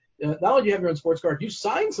 And not only do you have your own sports card, you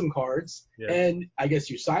signed some cards, and I guess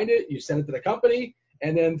you signed it, you sent it to the company,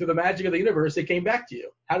 and then through the magic of the universe, it came back to you.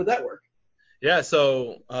 How did that work? Yeah,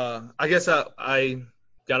 so I guess I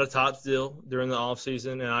got a top deal during the off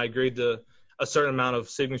season, and I agreed to a certain amount of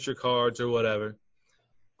signature cards or whatever.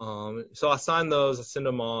 So I signed those, I send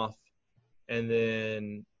them off, and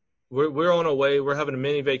then we're on our way. We're having a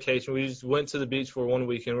mini vacation. We just went to the beach for one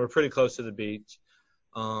weekend. We're pretty close to the beach,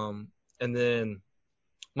 and then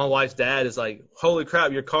my wife's dad is like, "Holy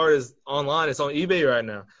crap, your card is online. It's on eBay right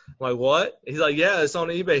now." I'm like, "What?" He's like, "Yeah, it's on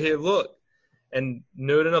eBay. Here, look." And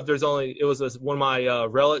knew it enough, it was one of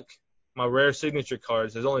my my rare signature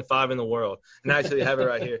cards. There's only 5 in the world, and I actually have it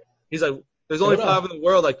right here. He's like, "There's only 5 in the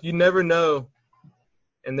world. Like you never know."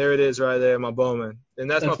 And there it is, right there, my Bowman. And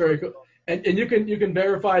that's very cool. And you can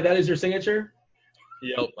verify that is your signature.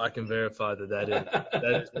 Yep, I can verify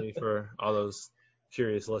that is me for all those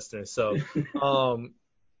curious listeners. So,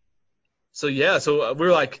 so we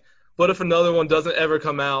were like, what if another one doesn't ever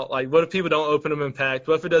come out? Like, what if people don't open them in pack?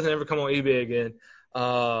 What if it doesn't ever come on eBay again?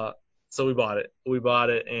 So we bought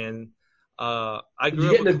it, and I grew up. Did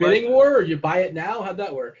you get in a bidding war, or you buy it now? How'd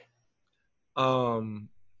that work?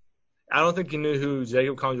 I don't think he knew who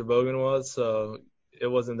Jacob Condra-Bogan was, so it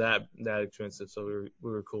wasn't that expensive. So we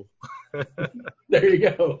were cool. There you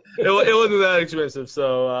go. It wasn't that expensive,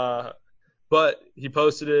 so but he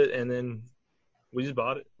posted it, and then we just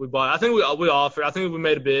bought it. I think we offered. I think we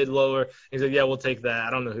made a bid lower. He said, "Yeah, we'll take that." I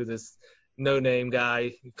don't know who this no-name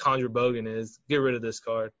guy Condra-Bogan is. Get rid of this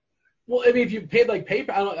card. Well, I mean, if you paid like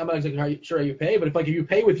PayPal, I'm not exactly sure how you pay, but if you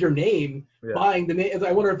pay with your name, buying the name,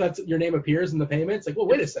 I wonder if your name appears in the payment. It's like, well,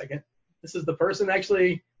 wait a second, this is the person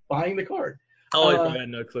actually buying the card. I had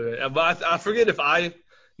no clue. But I forget if I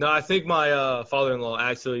think my father-in-law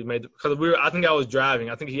actually made because I think I was driving.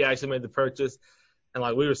 I think he actually made the purchase, and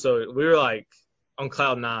like we were like on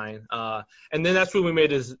cloud 9. And then that's when we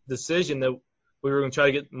made this decision that we were going to try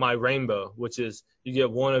to get my rainbow, which is you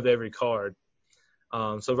get one of every card.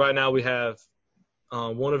 So right now we have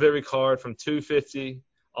one of every card from 250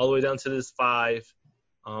 all the way down to this 5.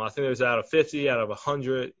 I think there's out of 50, out of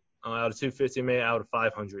 100, out of 250, maybe out of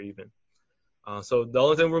 500 even. So the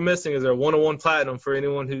only thing we're missing is our 1-of-1 platinum for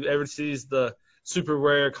anyone who ever sees the super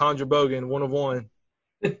rare Condra-Bogan 1-of-1.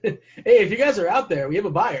 Hey, if you guys are out there, we have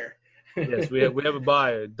a buyer. Yes, we have a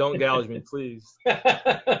buyer. Don't gouge me, please.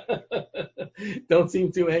 Don't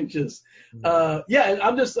seem too anxious. Yeah, and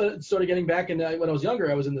I'm just sort of getting back. And when I was younger,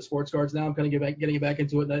 I was in the sports cards. Now I'm kind of getting back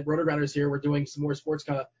into it. And at Roto Grinders here, we're doing some more sports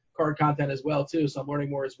card content as well too. So I'm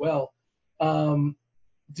learning more as well.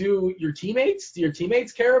 Do your teammates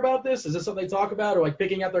care about this? Is this something they talk about, or like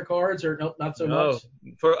picking out their cards, or nope, not so much?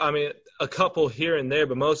 A couple here and there,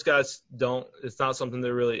 but most guys don't. It's not something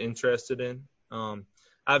they're really interested in.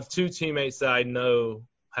 I have 2 teammates that I know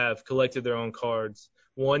have collected their own cards.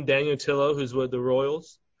 One, Daniel Tillo, who's with the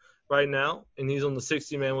Royals right now, and he's on the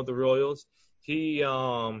 60-man with the Royals. He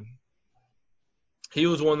was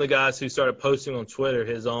one of the guys who started posting on Twitter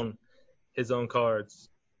his own cards.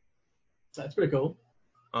 That's pretty cool.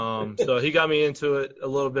 So he got me into it a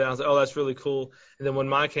little bit. I was like, oh, that's really cool. And then when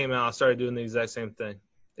mine came out, I started doing the exact same thing.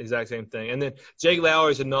 And then Jake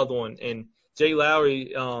Lowry is another one, and Jake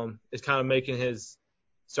Lowry is kind of making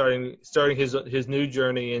starting his new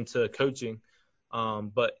journey into coaching.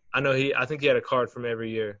 But I think he had a card from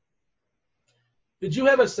every year. Did you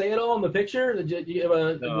have a say at all in the picture? Did you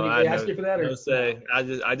have no, they ask you for that? No say.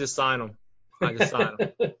 I just sign them. I just sign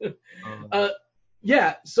them. uh,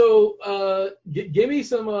 yeah. So give me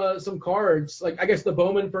some cards, like I guess the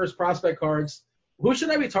Bowman first prospect cards. Who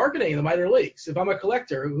should I be targeting in the minor leagues if I'm a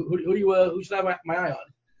collector? Who should I have my eye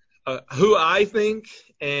on? Who I think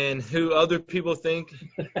and who other people think,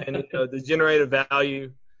 and the generated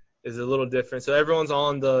value is a little different. So everyone's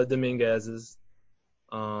on the Dominguez's.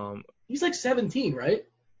 He's like 17, right?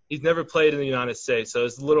 He's never played in the United States, so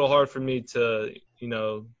it's a little hard for me to,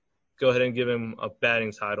 go ahead and give him a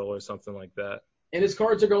batting title or something like that. And his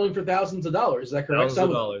cards are going for thousands of dollars. Is that correct? Thousands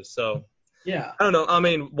of dollars. So yeah. I don't know. I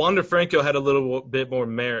mean, Wander Franco had a little bit more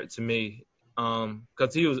merit to me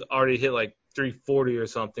because he was already hit like 340 or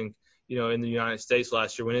something, in the United States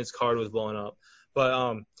last year when his card was blowing up. But,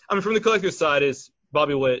 I mean, from the collector's side, it's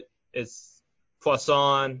Bobby Witt, it's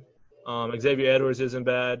Poisson, Xavier Edwards isn't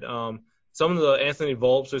bad. Some of the Anthony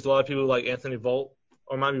Volpes, there's a lot of people who like Anthony Volpe,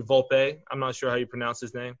 or it might be Volpe. I'm not sure how you pronounce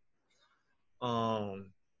his name. I'm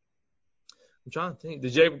trying to think.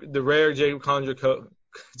 The rare Jacob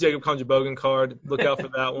Condra-Bogan card. Look out for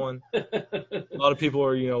that one. A lot of people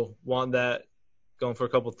are, want that, going for a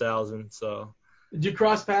couple thousand. So. Did you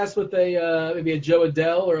cross paths with maybe a Joe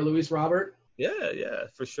Adele or a Luis Robert? Yeah,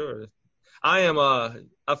 for sure. I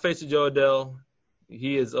faced a Joe Adele.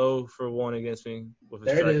 He is 0 for 1 against me with a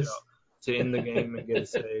strikeout to end the game and get a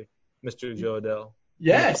save. Mr. Joe Adele.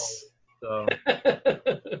 Yes. So.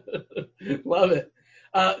 Love it.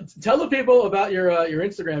 Tell the people about your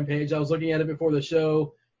Instagram page. I was looking at it before the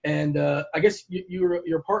show, and I guess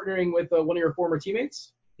you're partnering with one of your former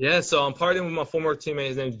teammates. Yeah, so I'm partnering with my former teammate.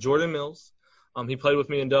 His name is Jordan Mills. He played with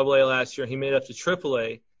me in AA last year. He made it up to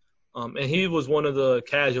AAA, and he was one of the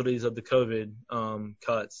casualties of the COVID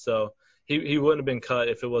cuts. So he wouldn't have been cut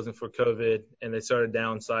if it wasn't for COVID, and they started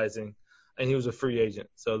downsizing, and he was a free agent.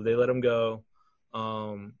 So they let him go.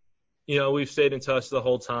 We've stayed in touch the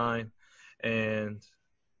whole time, and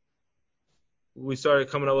we started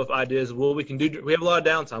coming up with ideas of what we can do. We have a lot of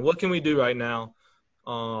downtime. What can we do right now?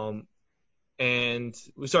 And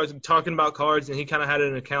we started talking about cards, and he kind of had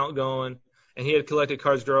an account going, and he had collected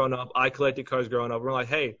cards growing up. I collected cards growing up. We're like,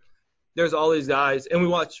 hey, there's all these guys. And we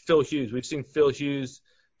watched Phil Hughes. We've seen Phil Hughes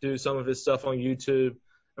do some of his stuff on YouTube.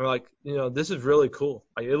 And we're like, this is really cool.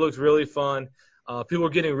 Like, it looks really fun. People are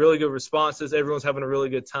getting really good responses. Everyone's having a really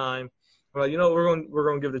good time. We're like, we're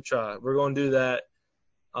going to give it a try. We're going to do that.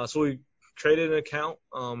 So we created an account.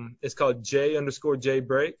 It's called J_J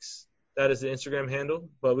Breaks. That is the Instagram handle,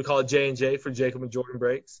 but we call it J&J for Jacob and Jordan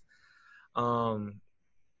Breaks.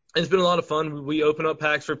 It's been a lot of fun. We open up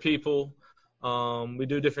packs for people. We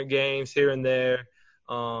do different games here and there,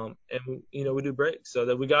 and we do breaks. So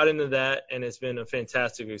that we got into that, and it's been a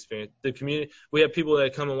fantastic experience. The community, we have people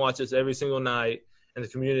that come and watch us every single night, and the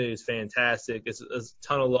community is fantastic. It's a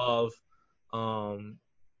ton of love. But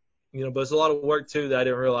it's a lot of work too that I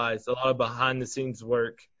didn't realize. A lot of behind the scenes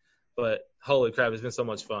work, but holy crap, it's been so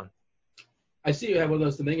much fun. I see you have one of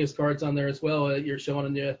those Dominguez cards on there as well. You're showing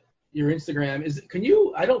on your Instagram.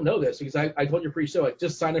 I don't know this because I told you pre-show, I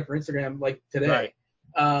just signed up for Instagram like today. Right.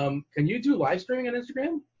 Can you do live streaming on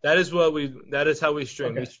Instagram? That is how we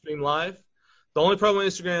stream. Okay. We stream live. The only problem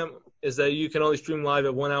with Instagram is that you can only stream live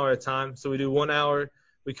at 1 hour at a time. So we do 1 hour,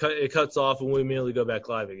 it cuts off, and we immediately go back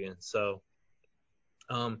live again. So,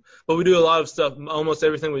 but we do a lot of stuff. Almost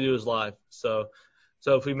everything we do is live. So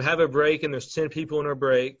if we have a break and there's 10 people in our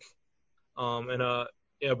break,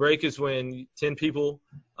 a break is when 10 people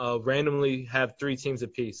randomly have 3 teams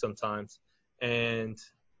apiece sometimes. And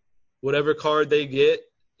whatever card they get,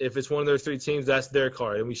 if it's one of their 3 teams, that's their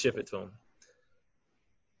card, and we ship it to them.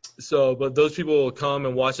 So, but those people will come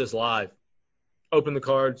and watch us live, open the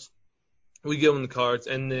cards, we give them the cards,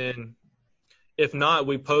 and then if not,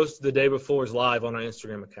 we post the day before's live on our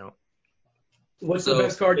Instagram account. What's the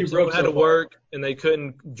best card you broke? If someone had to work and they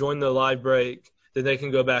couldn't join the live break, then they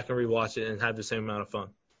can go back and rewatch it and have the same amount of fun.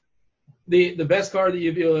 The best card that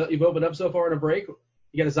you've opened up so far in a break,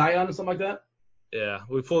 you got a Zion or something like that? Yeah,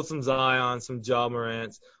 we pulled some Zion, some Ja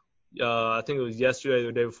Morants. I think it was yesterday or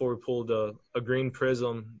the day before we pulled a green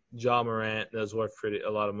prism Ja Morant that was worth a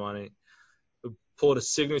lot of money. We pulled a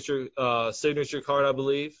signature card, I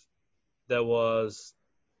believe, that was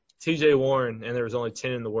TJ Warren, and there was only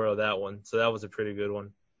 10 in the world, that one. So that was a pretty good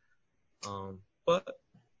one.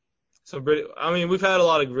 We've had a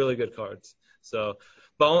lot of really good cards. So,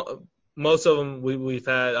 but most of them we've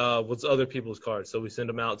had was other people's cards. So we send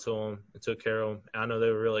them out to them and took care of them. I know they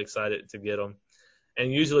were really excited to get them.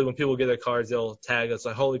 And usually when people get their cards, they'll tag us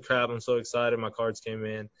like, holy crap, I'm so excited. My cards came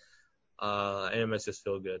in. And it makes us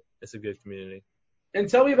feel good. It's a good community. And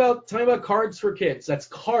tell me about Cards for Kids. That's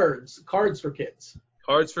cards for kids.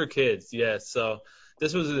 Cards for Kids, yes. So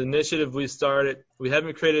This was an initiative we started. We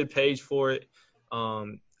haven't created a page for it.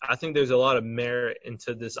 I think there's a lot of merit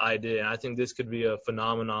into this idea, and I think this could be a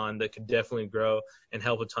phenomenon that could definitely grow and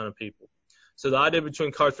help a ton of people. So the idea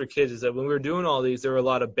between Cards for Kids is that when we were doing all these, there were a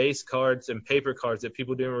lot of base cards and paper cards that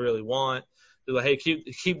people didn't really want. They're like, hey,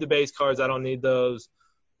 keep the base cards. I don't need those,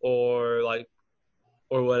 or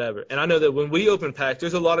whatever. And I know that when we open packs,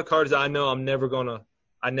 there's a lot of cards that I know I'm never gonna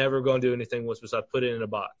do anything with, besides put it in a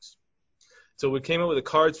box. So we came up with a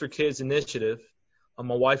Cards for Kids initiative.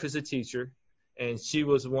 My wife is a teacher, and she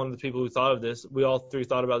was one of the people who thought of this. We all three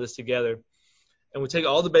thought about this together. And we take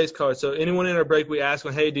all the base cards. So anyone in our break, we ask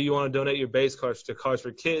them, hey, do you want to donate your base cards to Cards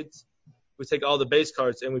for Kids? We take all the base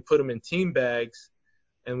cards and we put them in team bags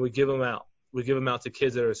and we give them out. We give them out to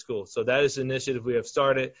kids that are at school. So that is the initiative we have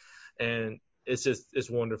started, and it's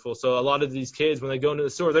wonderful. So a lot of these kids, when they go into the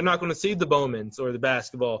store, they're not going to see the Bowmans or the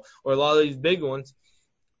basketball or a lot of these big ones,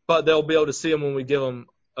 but they'll be able to see them when we give them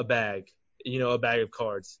a bag, a bag of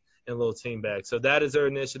cards in a little team bag. So that is our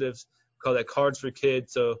initiative. We call that Cards for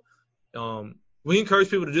Kids. So we encourage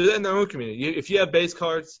people to do that in their own community. If you have base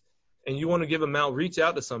cards and you want to give them out, reach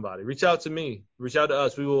out to somebody. Reach out to me. Reach out to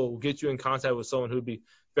us. We will get you in contact with someone who would be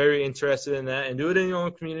very interested in that, and do it in your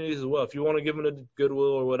own communities as well. If you want to give them to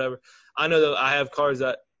Goodwill or whatever. I know that I have cards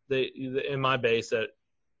that in my base that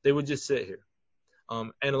they would just sit here.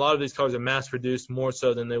 And a lot of these cards are mass-produced more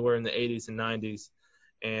so than they were in the 80s and 90s.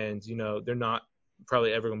 And, they're not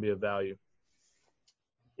probably ever going to be of value.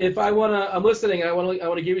 If I'm listening and I want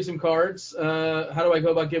to give you some cards, how do I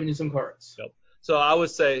go about giving you some cards? Yep. So I would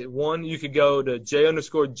say, one, you could go to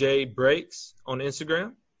J_J Breaks on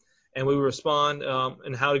Instagram, and we will respond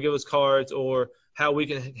and how to give us cards or how we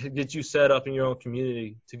can get you set up in your own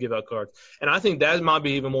community to give out cards. And I think that might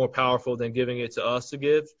be even more powerful than giving it to us to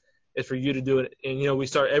give, is for you to do it. And,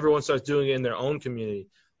 everyone starts doing it in their own community.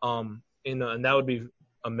 And that would be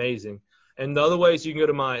amazing. And the other ways, you can go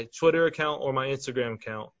to my Twitter account or my Instagram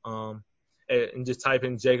account and just type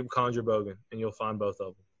in Jacob Condra-Bogan, and you'll find both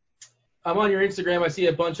of them. I'm on your Instagram. I see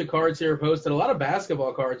a bunch of cards here posted, a lot of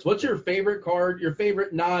basketball cards. What's your favorite card, your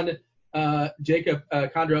favorite non-Jacob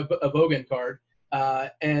Condra-Bogan card?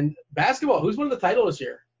 And basketball, who's won the title this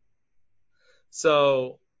year?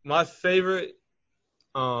 So my favorite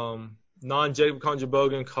non-Jacob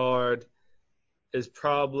Condra-Bogan card is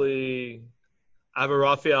probably – I have a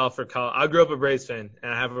Raphael for call. I grew up a Braves fan,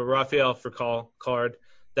 and I have a Raphael for call card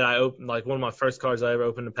that I opened, like one of my first cards I ever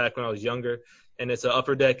opened in the pack when I was younger. And it's an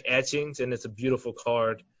Upper Deck etchings, and it's a beautiful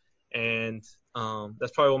card. And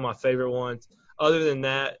that's probably one of my favorite ones. Other than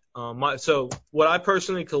that, so what I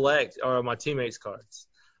personally collect are my teammates' cards.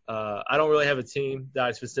 I don't really have a team that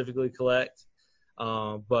I specifically collect,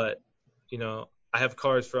 but I have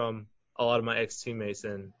cards from a lot of my ex-teammates,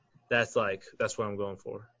 and that's what I'm going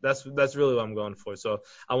for. That's really what I'm going for. So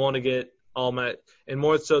I want to get all my, and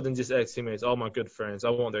more so than just ex-teammates, all my good friends. I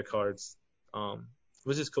want their cards,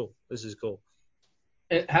 which is cool. This is cool.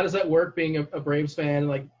 And how does that work, being a Braves fan,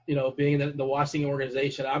 being in the Washington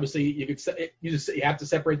organization? Obviously, you have to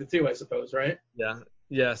separate the two, I suppose, right?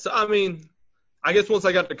 Yeah. So, I guess once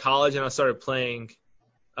I got to college and I started playing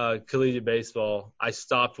collegiate baseball, I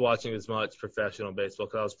stopped watching as much professional baseball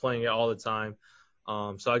because I was playing it all the time.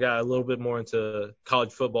 So I got a little bit more into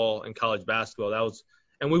college football and college basketball.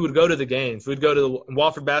 And we would go to the games. We'd go to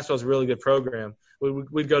Wofford basketball is a really good program.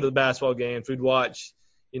 We'd go to the basketball games. We'd watch,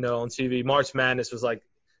 on TV. March Madness was to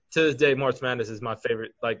this day, March Madness is my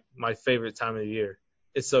favorite time of the year.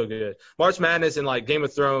 It's so good. March Madness and Game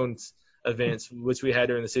of Thrones events, which we had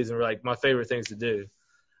during the season, were my favorite things to do.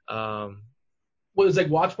 Was it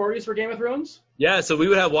watch parties for Game of Thrones? Yeah, so we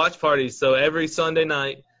would have watch parties. So every Sunday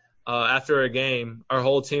night, after a game, our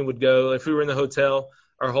whole team would go. If we were in the hotel,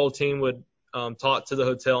 our whole team would talk to the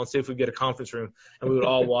hotel and see if we could get a conference room, and we would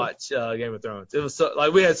all watch Game of Thrones. It was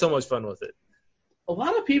we had so much fun with it. A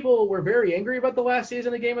lot of people were very angry about the last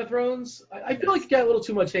season of Game of Thrones. I feel like it got a little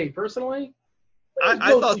too much hate, personally.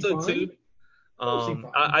 I thought so too.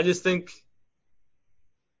 I just think,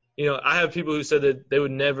 I have people who said that they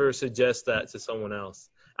would never suggest that to someone else.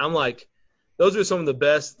 I'm like, those are some of the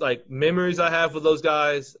best memories I have with those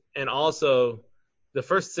guys, and also the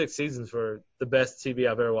first 6 seasons were the best TV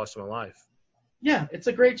I've ever watched in my life. Yeah, it's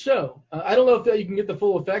a great show. I don't know if you can get the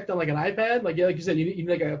full effect on an iPad. Like you said, you need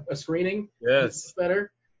a screening. Yes. It's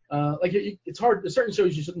better. It's hard. There's certain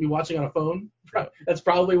shows you shouldn't be watching on a phone. That's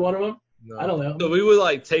probably one of them. No. I don't know. So we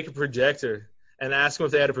would take a projector and ask them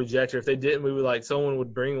if they had a projector. If they didn't, we would someone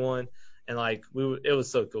would bring one, and it was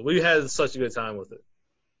so cool. We had such a good time with it.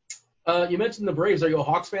 You mentioned the Braves. Are you a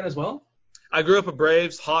Hawks fan as well? I grew up a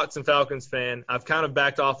Braves, Hawks, and Falcons fan. I've kind of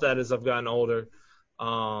backed off that as I've gotten older.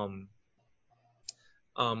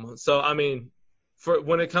 So I mean, for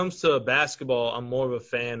when it comes to basketball, I'm more of a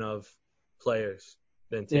fan of players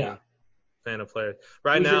than Yeah. team. Fan of players.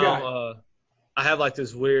 Right Who's your now, guy? I have like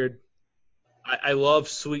this weird. I love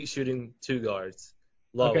sweet shooting two guards.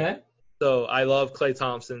 Love them. Okay. So I love Klay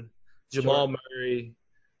Thompson, Jamal Sure. Murray,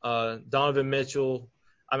 Donovan Mitchell.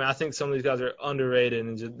 I mean, I think some of these guys are underrated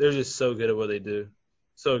and they're just so good at what they do.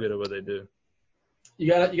 So good at what they do. You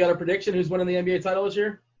got a prediction who's winning the NBA title this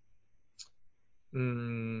year?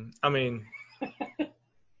 I mean,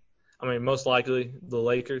 most likely the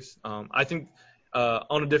Lakers. I think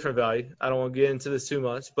on a different value. I don't want to get into this too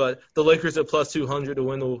much, but the Lakers at plus 200 to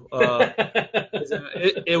win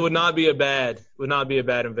the. It would not be a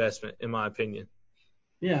bad investment in my opinion.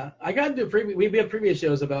 Yeah, I got into we had previous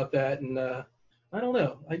shows about that, and I don't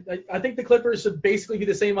know. I think the Clippers should basically be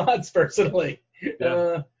the same odds personally.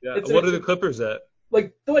 Yeah. Yeah. It's What are the Clippers at?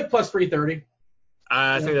 like they're like plus 330.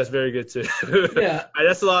 I think that's very good too. Yeah,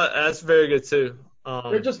 That's a lot. That's very good too.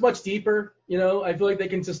 they're just much deeper. I feel like they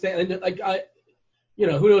can sustain. And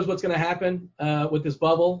who knows what's going to happen with this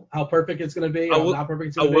bubble? How perfect it's going to be? How not perfect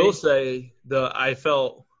it's I going to be? will say I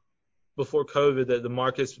felt before COVID that the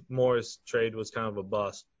Marcus Morris trade was kind of a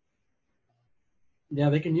bust. Yeah,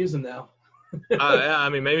 they can use him now. I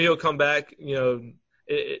mean, maybe he'll come back.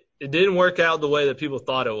 It didn't work out the way that people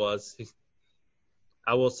thought it was.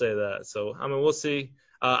 I will say that. So, I mean, we'll see.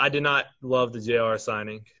 I did not love the JR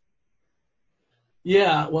signing.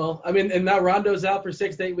 Yeah, well, I mean, and now Rondo's out for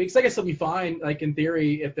 6 to 8 weeks. I guess he'll be fine, like in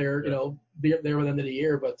theory, if they're be there with the end of the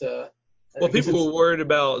year. But People were worried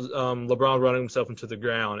about LeBron running himself into the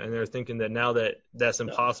ground, and they're thinking that now that that's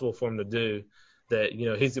impossible for him to do, that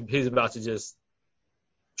he's about to just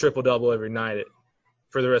triple double every night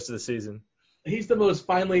for the rest of the season. He's the most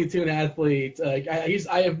finely tuned athlete.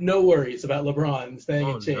 I have no worries about LeBron staying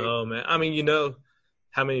in shape. No, man. I mean,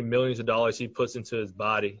 how many millions of dollars he puts into his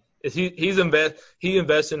body. He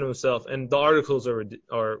invested in himself, and the articles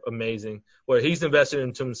are amazing. Where he's invested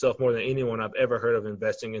into himself more than anyone I've ever heard of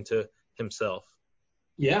investing into himself.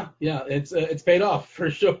 Yeah, it's paid off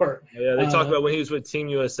for sure. Yeah, they talk about when he was with Team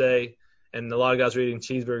USA, and a lot of guys were eating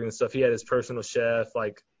cheeseburgers and stuff. He had his personal chef,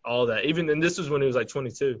 like all that. And this was when he was like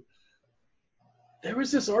 22. There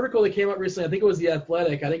was this article that came out recently. I think it was The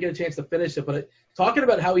Athletic. I didn't get a chance to finish it, but talking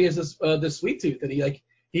about how he has this sweet tooth, and he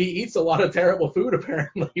eats a lot of terrible food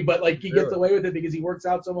apparently, but like he gets away with it because he works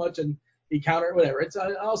out so much and he whatever.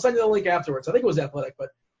 I'll send you the link afterwards. I think it was Athletic, but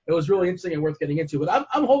it was really interesting and worth getting into. But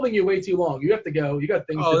I'm holding you way too long. You have to go. You got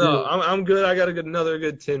things to do. Oh no, I'm good. I got another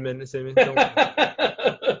good 10 minutes in me.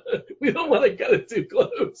 We don't want to cut it too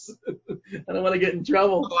close. I don't want to get in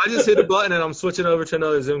trouble. I just hit a button and I'm switching over to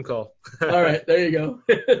another Zoom call. All right, there you go.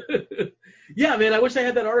 Yeah, man, I wish I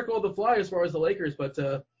had that article on the fly as far as the Lakers, but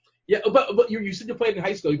yeah, but you said you played in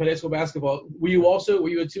high school. You played high school basketball. Were you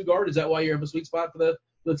a two guard? Is that why you have a sweet spot for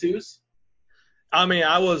the twos? I mean,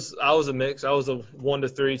 I was a mix. I was a 1 to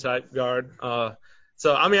 3 type guard.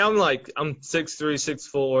 So I mean, I'm 6'3",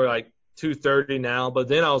 6'4", like 230 now. But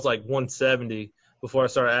then I was like 170 before I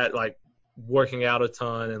started working out a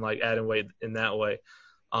ton and like adding weight in that way.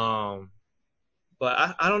 But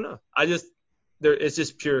I don't know. It's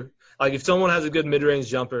just pure. Like if someone has a good mid-range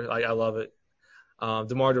jumper, like I love it.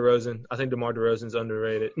 DeMar DeRozan. I think DeMar DeRozan's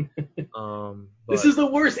underrated. This is the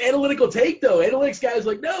worst analytical take, though. Analytics guys are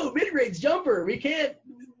like, no, mid-range jumper. We can't.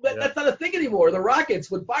 That's not a thing anymore. The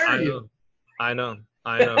Rockets would fire you. I know.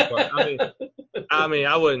 But, I mean,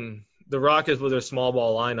 I wouldn't. The Rockets with their small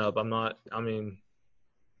ball lineup, I'm not. I mean,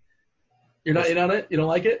 you're not in on it. You don't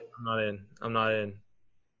like it. I'm not in.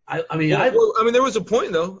 I mean, there was a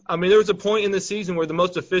point though. I mean, there was a point in the season where the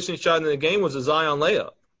most efficient shot in the game was a Zion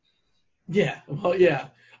layup. Yeah, well, yeah.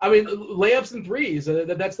 I mean, layups and threes.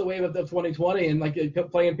 That's the wave of 2020, and like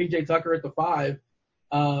playing PJ Tucker at the 5,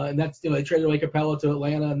 and that's they traded away Capella to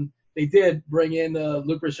Atlanta, and they did bring in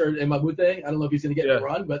Luke Richard and Mabute. I don't know if he's going to get a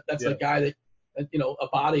run, but that's a guy that a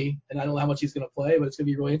body, and I don't know how much he's going to play, but it's going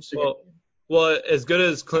to be really interesting. Well, as good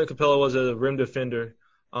as Clint Capella was as a rim defender,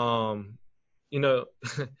 I mean,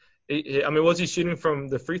 was he shooting from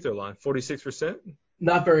the free throw line? 46%.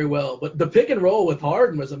 Not very well, but the pick and roll with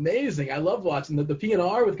Harden was amazing. I loved watching the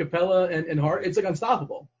P&R with Capella and Harden. It's like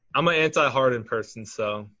unstoppable. I'm an anti-Harden person,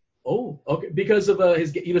 so. Oh, okay. Because of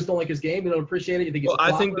you just don't like his game. You don't appreciate it. You think he's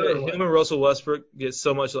I think that him and Russell Westbrook get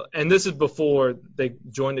so much, and this is before they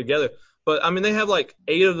joined together. But I mean, they have like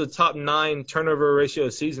 8 of the top 9 turnover ratio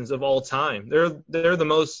seasons of all time. They're the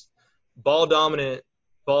most ball dominant,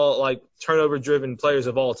 turnover driven players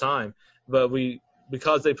of all time. But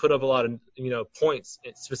because they put up a lot of points,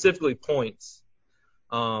 specifically points,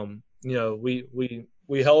 we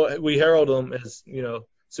herald them as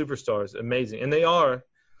superstars, amazing, and they are.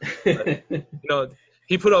 But,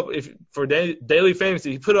 he put up for daily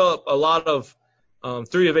fantasy. He put up a lot of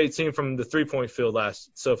 3 of 18 from the 3-point field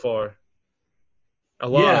so far. A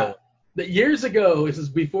lot of it. Years ago, this is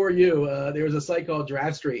before you. There was a site called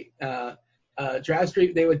Draft Street. Draft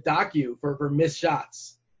Street, they would dock you for missed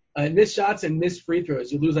shots. Missed shots and missed free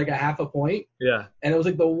throws. You lose like a half a point. Yeah. And it was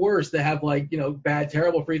like the worst to have bad,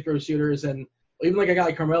 terrible free throw shooters, and even like a guy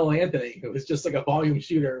like Carmelo Anthony, who was just like a volume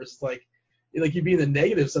shooter. It was like you'd be in the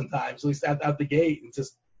negative sometimes, at least out the gate, and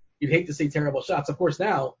just you'd hate to see terrible shots. Of course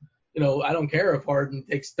now, I don't care if Harden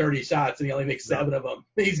takes 30 shots and he only makes 7 of them.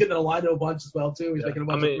 He's getting a line to a bunch as well too. He's making a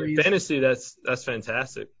bunch of threes. Fantasy, that's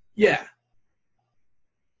fantastic. Yeah.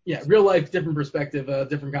 Yeah, real life, different perspective,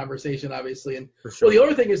 different conversation, obviously. And For sure. Well, the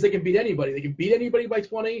other thing is they can beat anybody. They can beat anybody by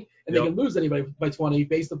 20, and they can lose anybody by 20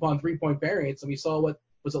 based upon 3-point variance. And we saw what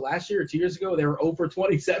was it last year or 2 years ago? They were 0 for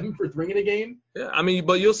 27 for 3 in a game. Yeah,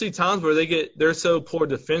 but you'll see times where they're so poor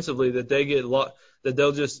defensively that they get that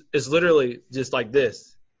they'll just it's literally just like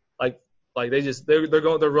this, like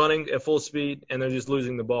they're running at full speed and they're just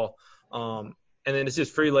losing the ball. And then it's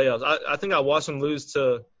just free layups. I think I watched them lose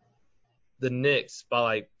to the Knicks by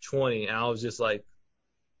like 20, and I was just like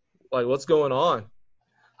what's going on?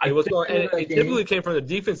 And it typically came from the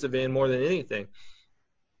defensive end more than anything.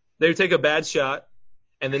 They would take a bad shot,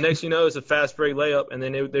 and the next it's a fast break layup, and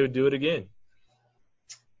then they would do it again.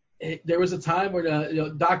 There was a time where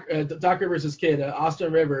Doc Rivers' kid,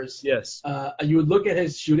 Austin Rivers. Yes. You would look at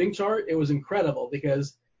his shooting chart; it was incredible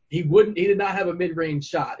because he did not have a mid-range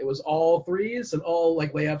shot. It was all threes and all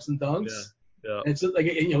like layups and dunks. Yeah. And so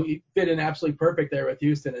he fit in absolutely perfect there with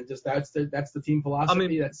Houston, and just that's the team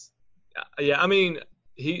philosophy.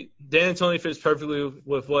 Dan Antonio fits perfectly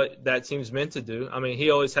with what that team's meant to do. I mean,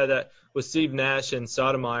 he always had that with Steve Nash and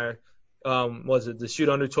Sotomayor. Was it to shoot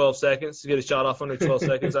under 12 seconds, to get a shot off under 12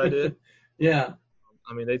 seconds? I did. Yeah.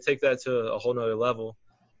 I mean, they take that to a whole nother level,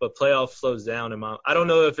 but playoff slows down. I don't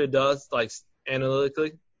know if it does, like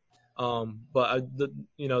analytically, but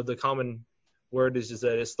the common word is just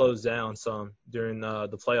that it slows down some during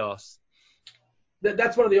the playoffs.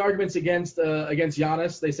 That's one of the arguments against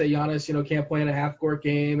Giannis. They say Giannis, can't play in a half-court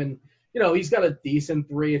game, and he's got a decent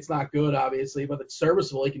 3. It's not good, obviously, but it's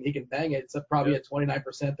serviceable. He can bang it. It's probably at 29%,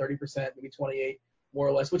 30%, maybe 28, more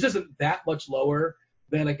or less, which isn't that much lower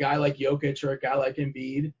than a guy like Jokic or a guy like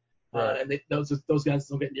Embiid. Right. And those guys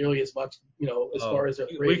don't get nearly as much, as far as their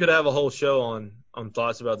 3. We could have a whole show on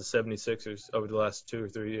thoughts about the 76ers over the last 2 or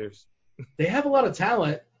 3 years. They have a lot of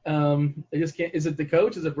talent. They just can't. Is it the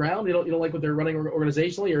coach? Is it Brown? You don't like what they're running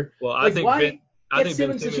organizationally, or I think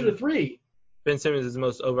Simmons to shoot a 3? Ben Simmons is the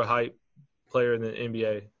most overhyped player in the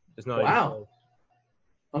NBA. It's not even close.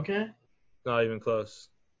 Okay. Not even close.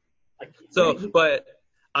 So, but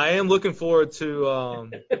I am looking forward to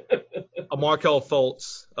a Markelle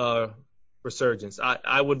Fultz resurgence.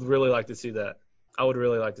 I would really like to see that.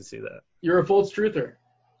 You're a Fultz truther.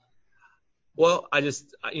 Well, I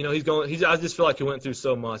just I just feel like he went through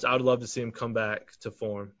so much. I would love to see him come back to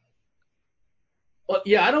form. Well,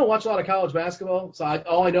 yeah, I don't watch a lot of college basketball, so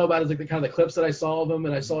all I know about is like the kind of the clips that I saw of him,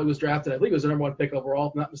 and I saw he was drafted. I believe he was the number 1 pick overall,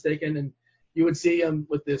 if I'm not mistaken. And you would see him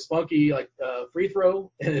with this funky free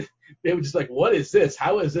throw, and they would just like, what is this?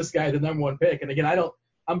 How is this guy the number 1 pick? And again,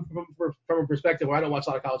 I'm from a perspective where I don't watch a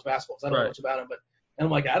lot of college basketball, so I don't know much about him. And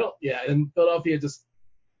I'm like, and Philadelphia just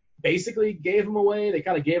basically gave him away. They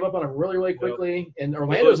kind of gave up on him really, really quickly. And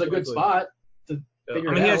Orlando's a good spot to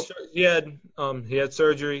figure it out. He had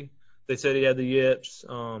surgery. They said he had the yips.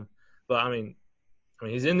 But I mean,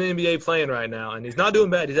 he's in the NBA playing right now, and he's not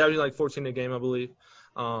doing bad. He's averaging like 14 a game, I believe.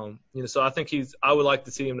 So I think I would like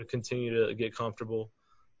to see him to continue to get comfortable.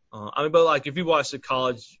 But like if you watch the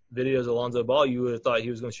college videos of Lonzo Ball, you would have thought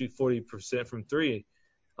he was going to shoot 40% from 3.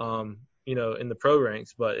 In the pro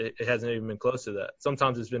ranks, but it hasn't even been close to that.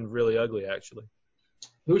 Sometimes it's been really ugly, actually.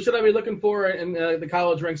 Who should I be looking for in the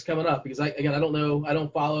college ranks coming up? Because I don't know. I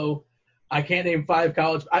don't follow. I can't name 5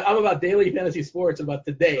 college. I'm about daily fantasy sports, about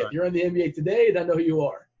today. Right. If you're in the NBA today, then I know who you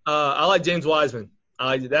are. I like James Wiseman.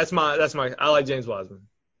 I like James Wiseman.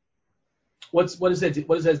 What is his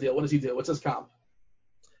deal? What does he do? What's his comp?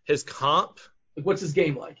 His comp? What's his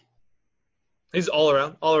game like? He's all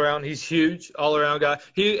around. He's huge, all around guy.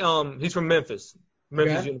 He's from Memphis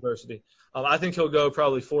University. I think he'll go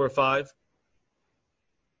probably 4 or 5.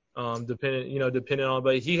 Depending on,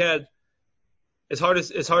 but he had. It's hard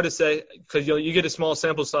to say because you get a small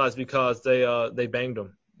sample size because they banged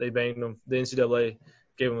him. The NCAA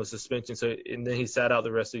gave him a suspension, and then he sat out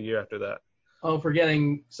the rest of the year after that. Oh, for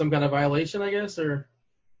getting some kind of violation, I guess, or.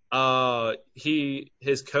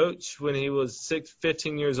 His coach when he was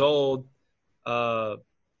 15 years old.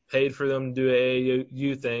 paid for them to do an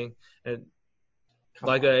AAU thing, and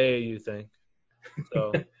like an AAU thing.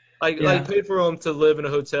 So like paid for him to live in a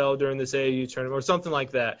hotel during this AAU tournament or something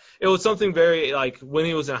like that. It was something very like when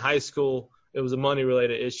he was in high school, it was a money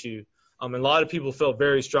related issue. And a lot of people felt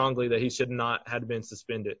very strongly that he should not have been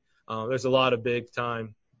suspended. There's a lot of big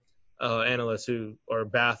time analysts who are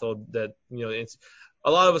baffled that it's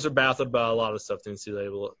a lot of us are baffled by a lot of stuff the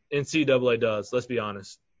NCAA does. Let's be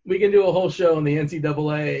honest. We can do a whole show on the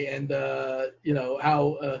NCAA and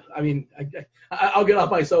how I'll get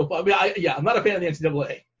off my soapbox. I'm not a fan of the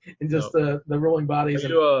NCAA and just the ruling bodies.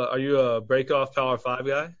 Are you a break-off Power 5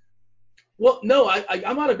 guy? Well, no,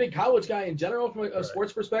 I'm not a big college guy in general from a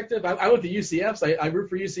sports perspective. I went to UCF, so I root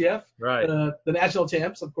for UCF. Right. The national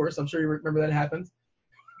champs, of course. I'm sure you remember that happened.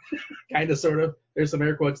 Kind of, sort of. There's some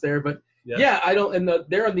air quotes there, but I don't. And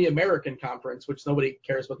they're in the American Conference, which nobody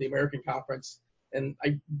cares about the American Conference. And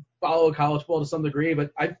I follow college football to some degree,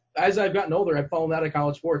 but as I've gotten older, I've fallen out of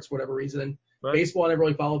college sports for whatever reason. And baseball I never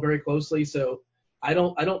really followed very closely, so I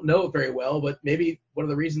don't know it very well. But maybe one of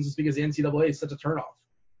the reasons is because the NCAA is such a turnoff.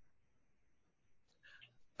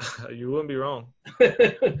 You wouldn't be wrong.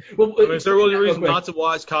 Well, if there was a reason not to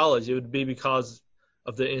watch college, it would be because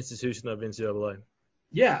of the institution of NCAA.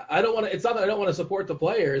 Yeah, I don't want to. It's not that I don't want to support the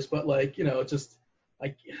players, but it's just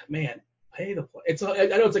man, pay the play.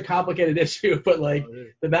 I know it's a complicated issue, but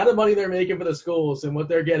the amount of money they're making for the schools and what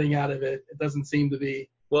they're getting out of it, it doesn't seem to be.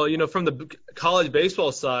 Well, from the college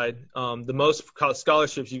baseball side, the most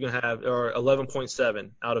scholarships you can have are 11.7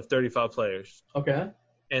 out of 35 players. Okay.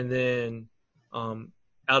 And then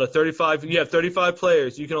out of 35, you have 35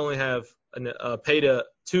 players, you can only have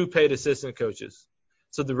two paid assistant coaches.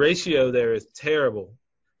 So the ratio there is terrible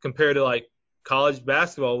compared to like college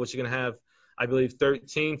basketball, which you're going to have, I believe,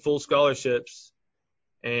 13 full scholarships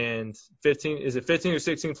and 15 or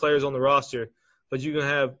 16 players on the roster, but you can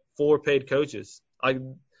have 4 paid coaches.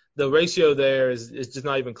 The ratio there is just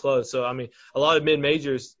not even close. So, a lot of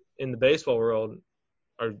mid-majors in the baseball world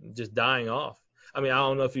are just dying off. I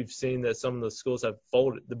don't know if you've seen that some of the schools have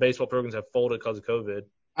folded. The baseball programs have folded because of COVID.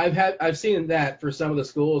 I've seen that for some of the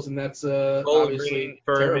schools, and that's obviously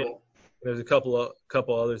terrible. There's a couple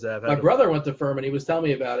others that have. My brother went to Furman. He was telling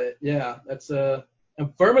me about it. Yeah, that's and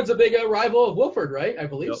Furman's a big rival of Wilford, right? I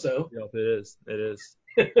believe so. Yep, it is.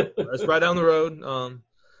 That's right down the road.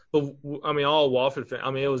 But all Wofford fans.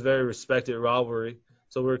 It was a very respected rivalry.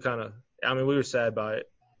 So we were sad by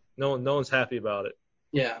it. No one's happy about it.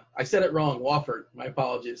 Yeah, I said it wrong. Wofford. My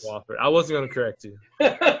apologies. Wofford. I wasn't going to correct you.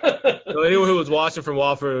 So anyone who was watching from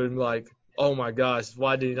Wofford would be like, oh, my gosh,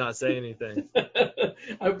 why did he not say anything?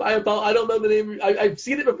 I don't know the name. I've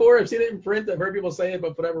seen it before. I've seen it in print. I've heard people say it,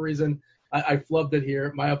 but for whatever reason, I flubbed it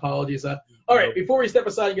here. My apologies. All right, before we step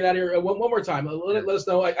aside and get out of here, one more time, let us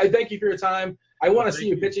know. I thank you for your time. I want to see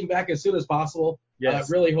you pitching back as soon as possible. Yes.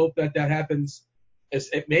 I really hope that happens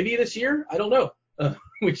maybe this year. I don't know.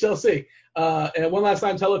 We shall see. And one last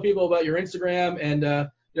time, tell the people about your Instagram and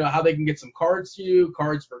how they can get some cards to you,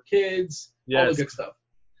 cards for kids, all the good stuff.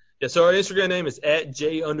 Yeah, so our Instagram name is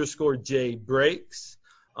 @J_J Breaks.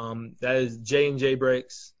 That is J and J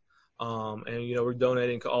Breaks. And we're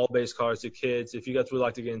donating all base cards to kids. If you guys would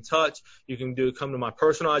like to get in touch, you can come to my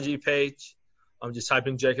personal IG page. Just type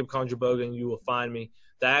in Jacob Condra-Bogan, you will find me.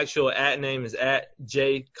 The actual @name is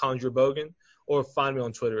 @JCondra-Bogan, or find me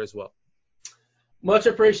on Twitter as well. Much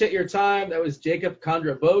appreciate your time. That was Jacob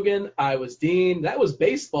Condra-Bogan. I was Dean. That was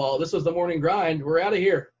baseball. This was the Morning Grind. We're out of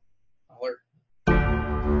here.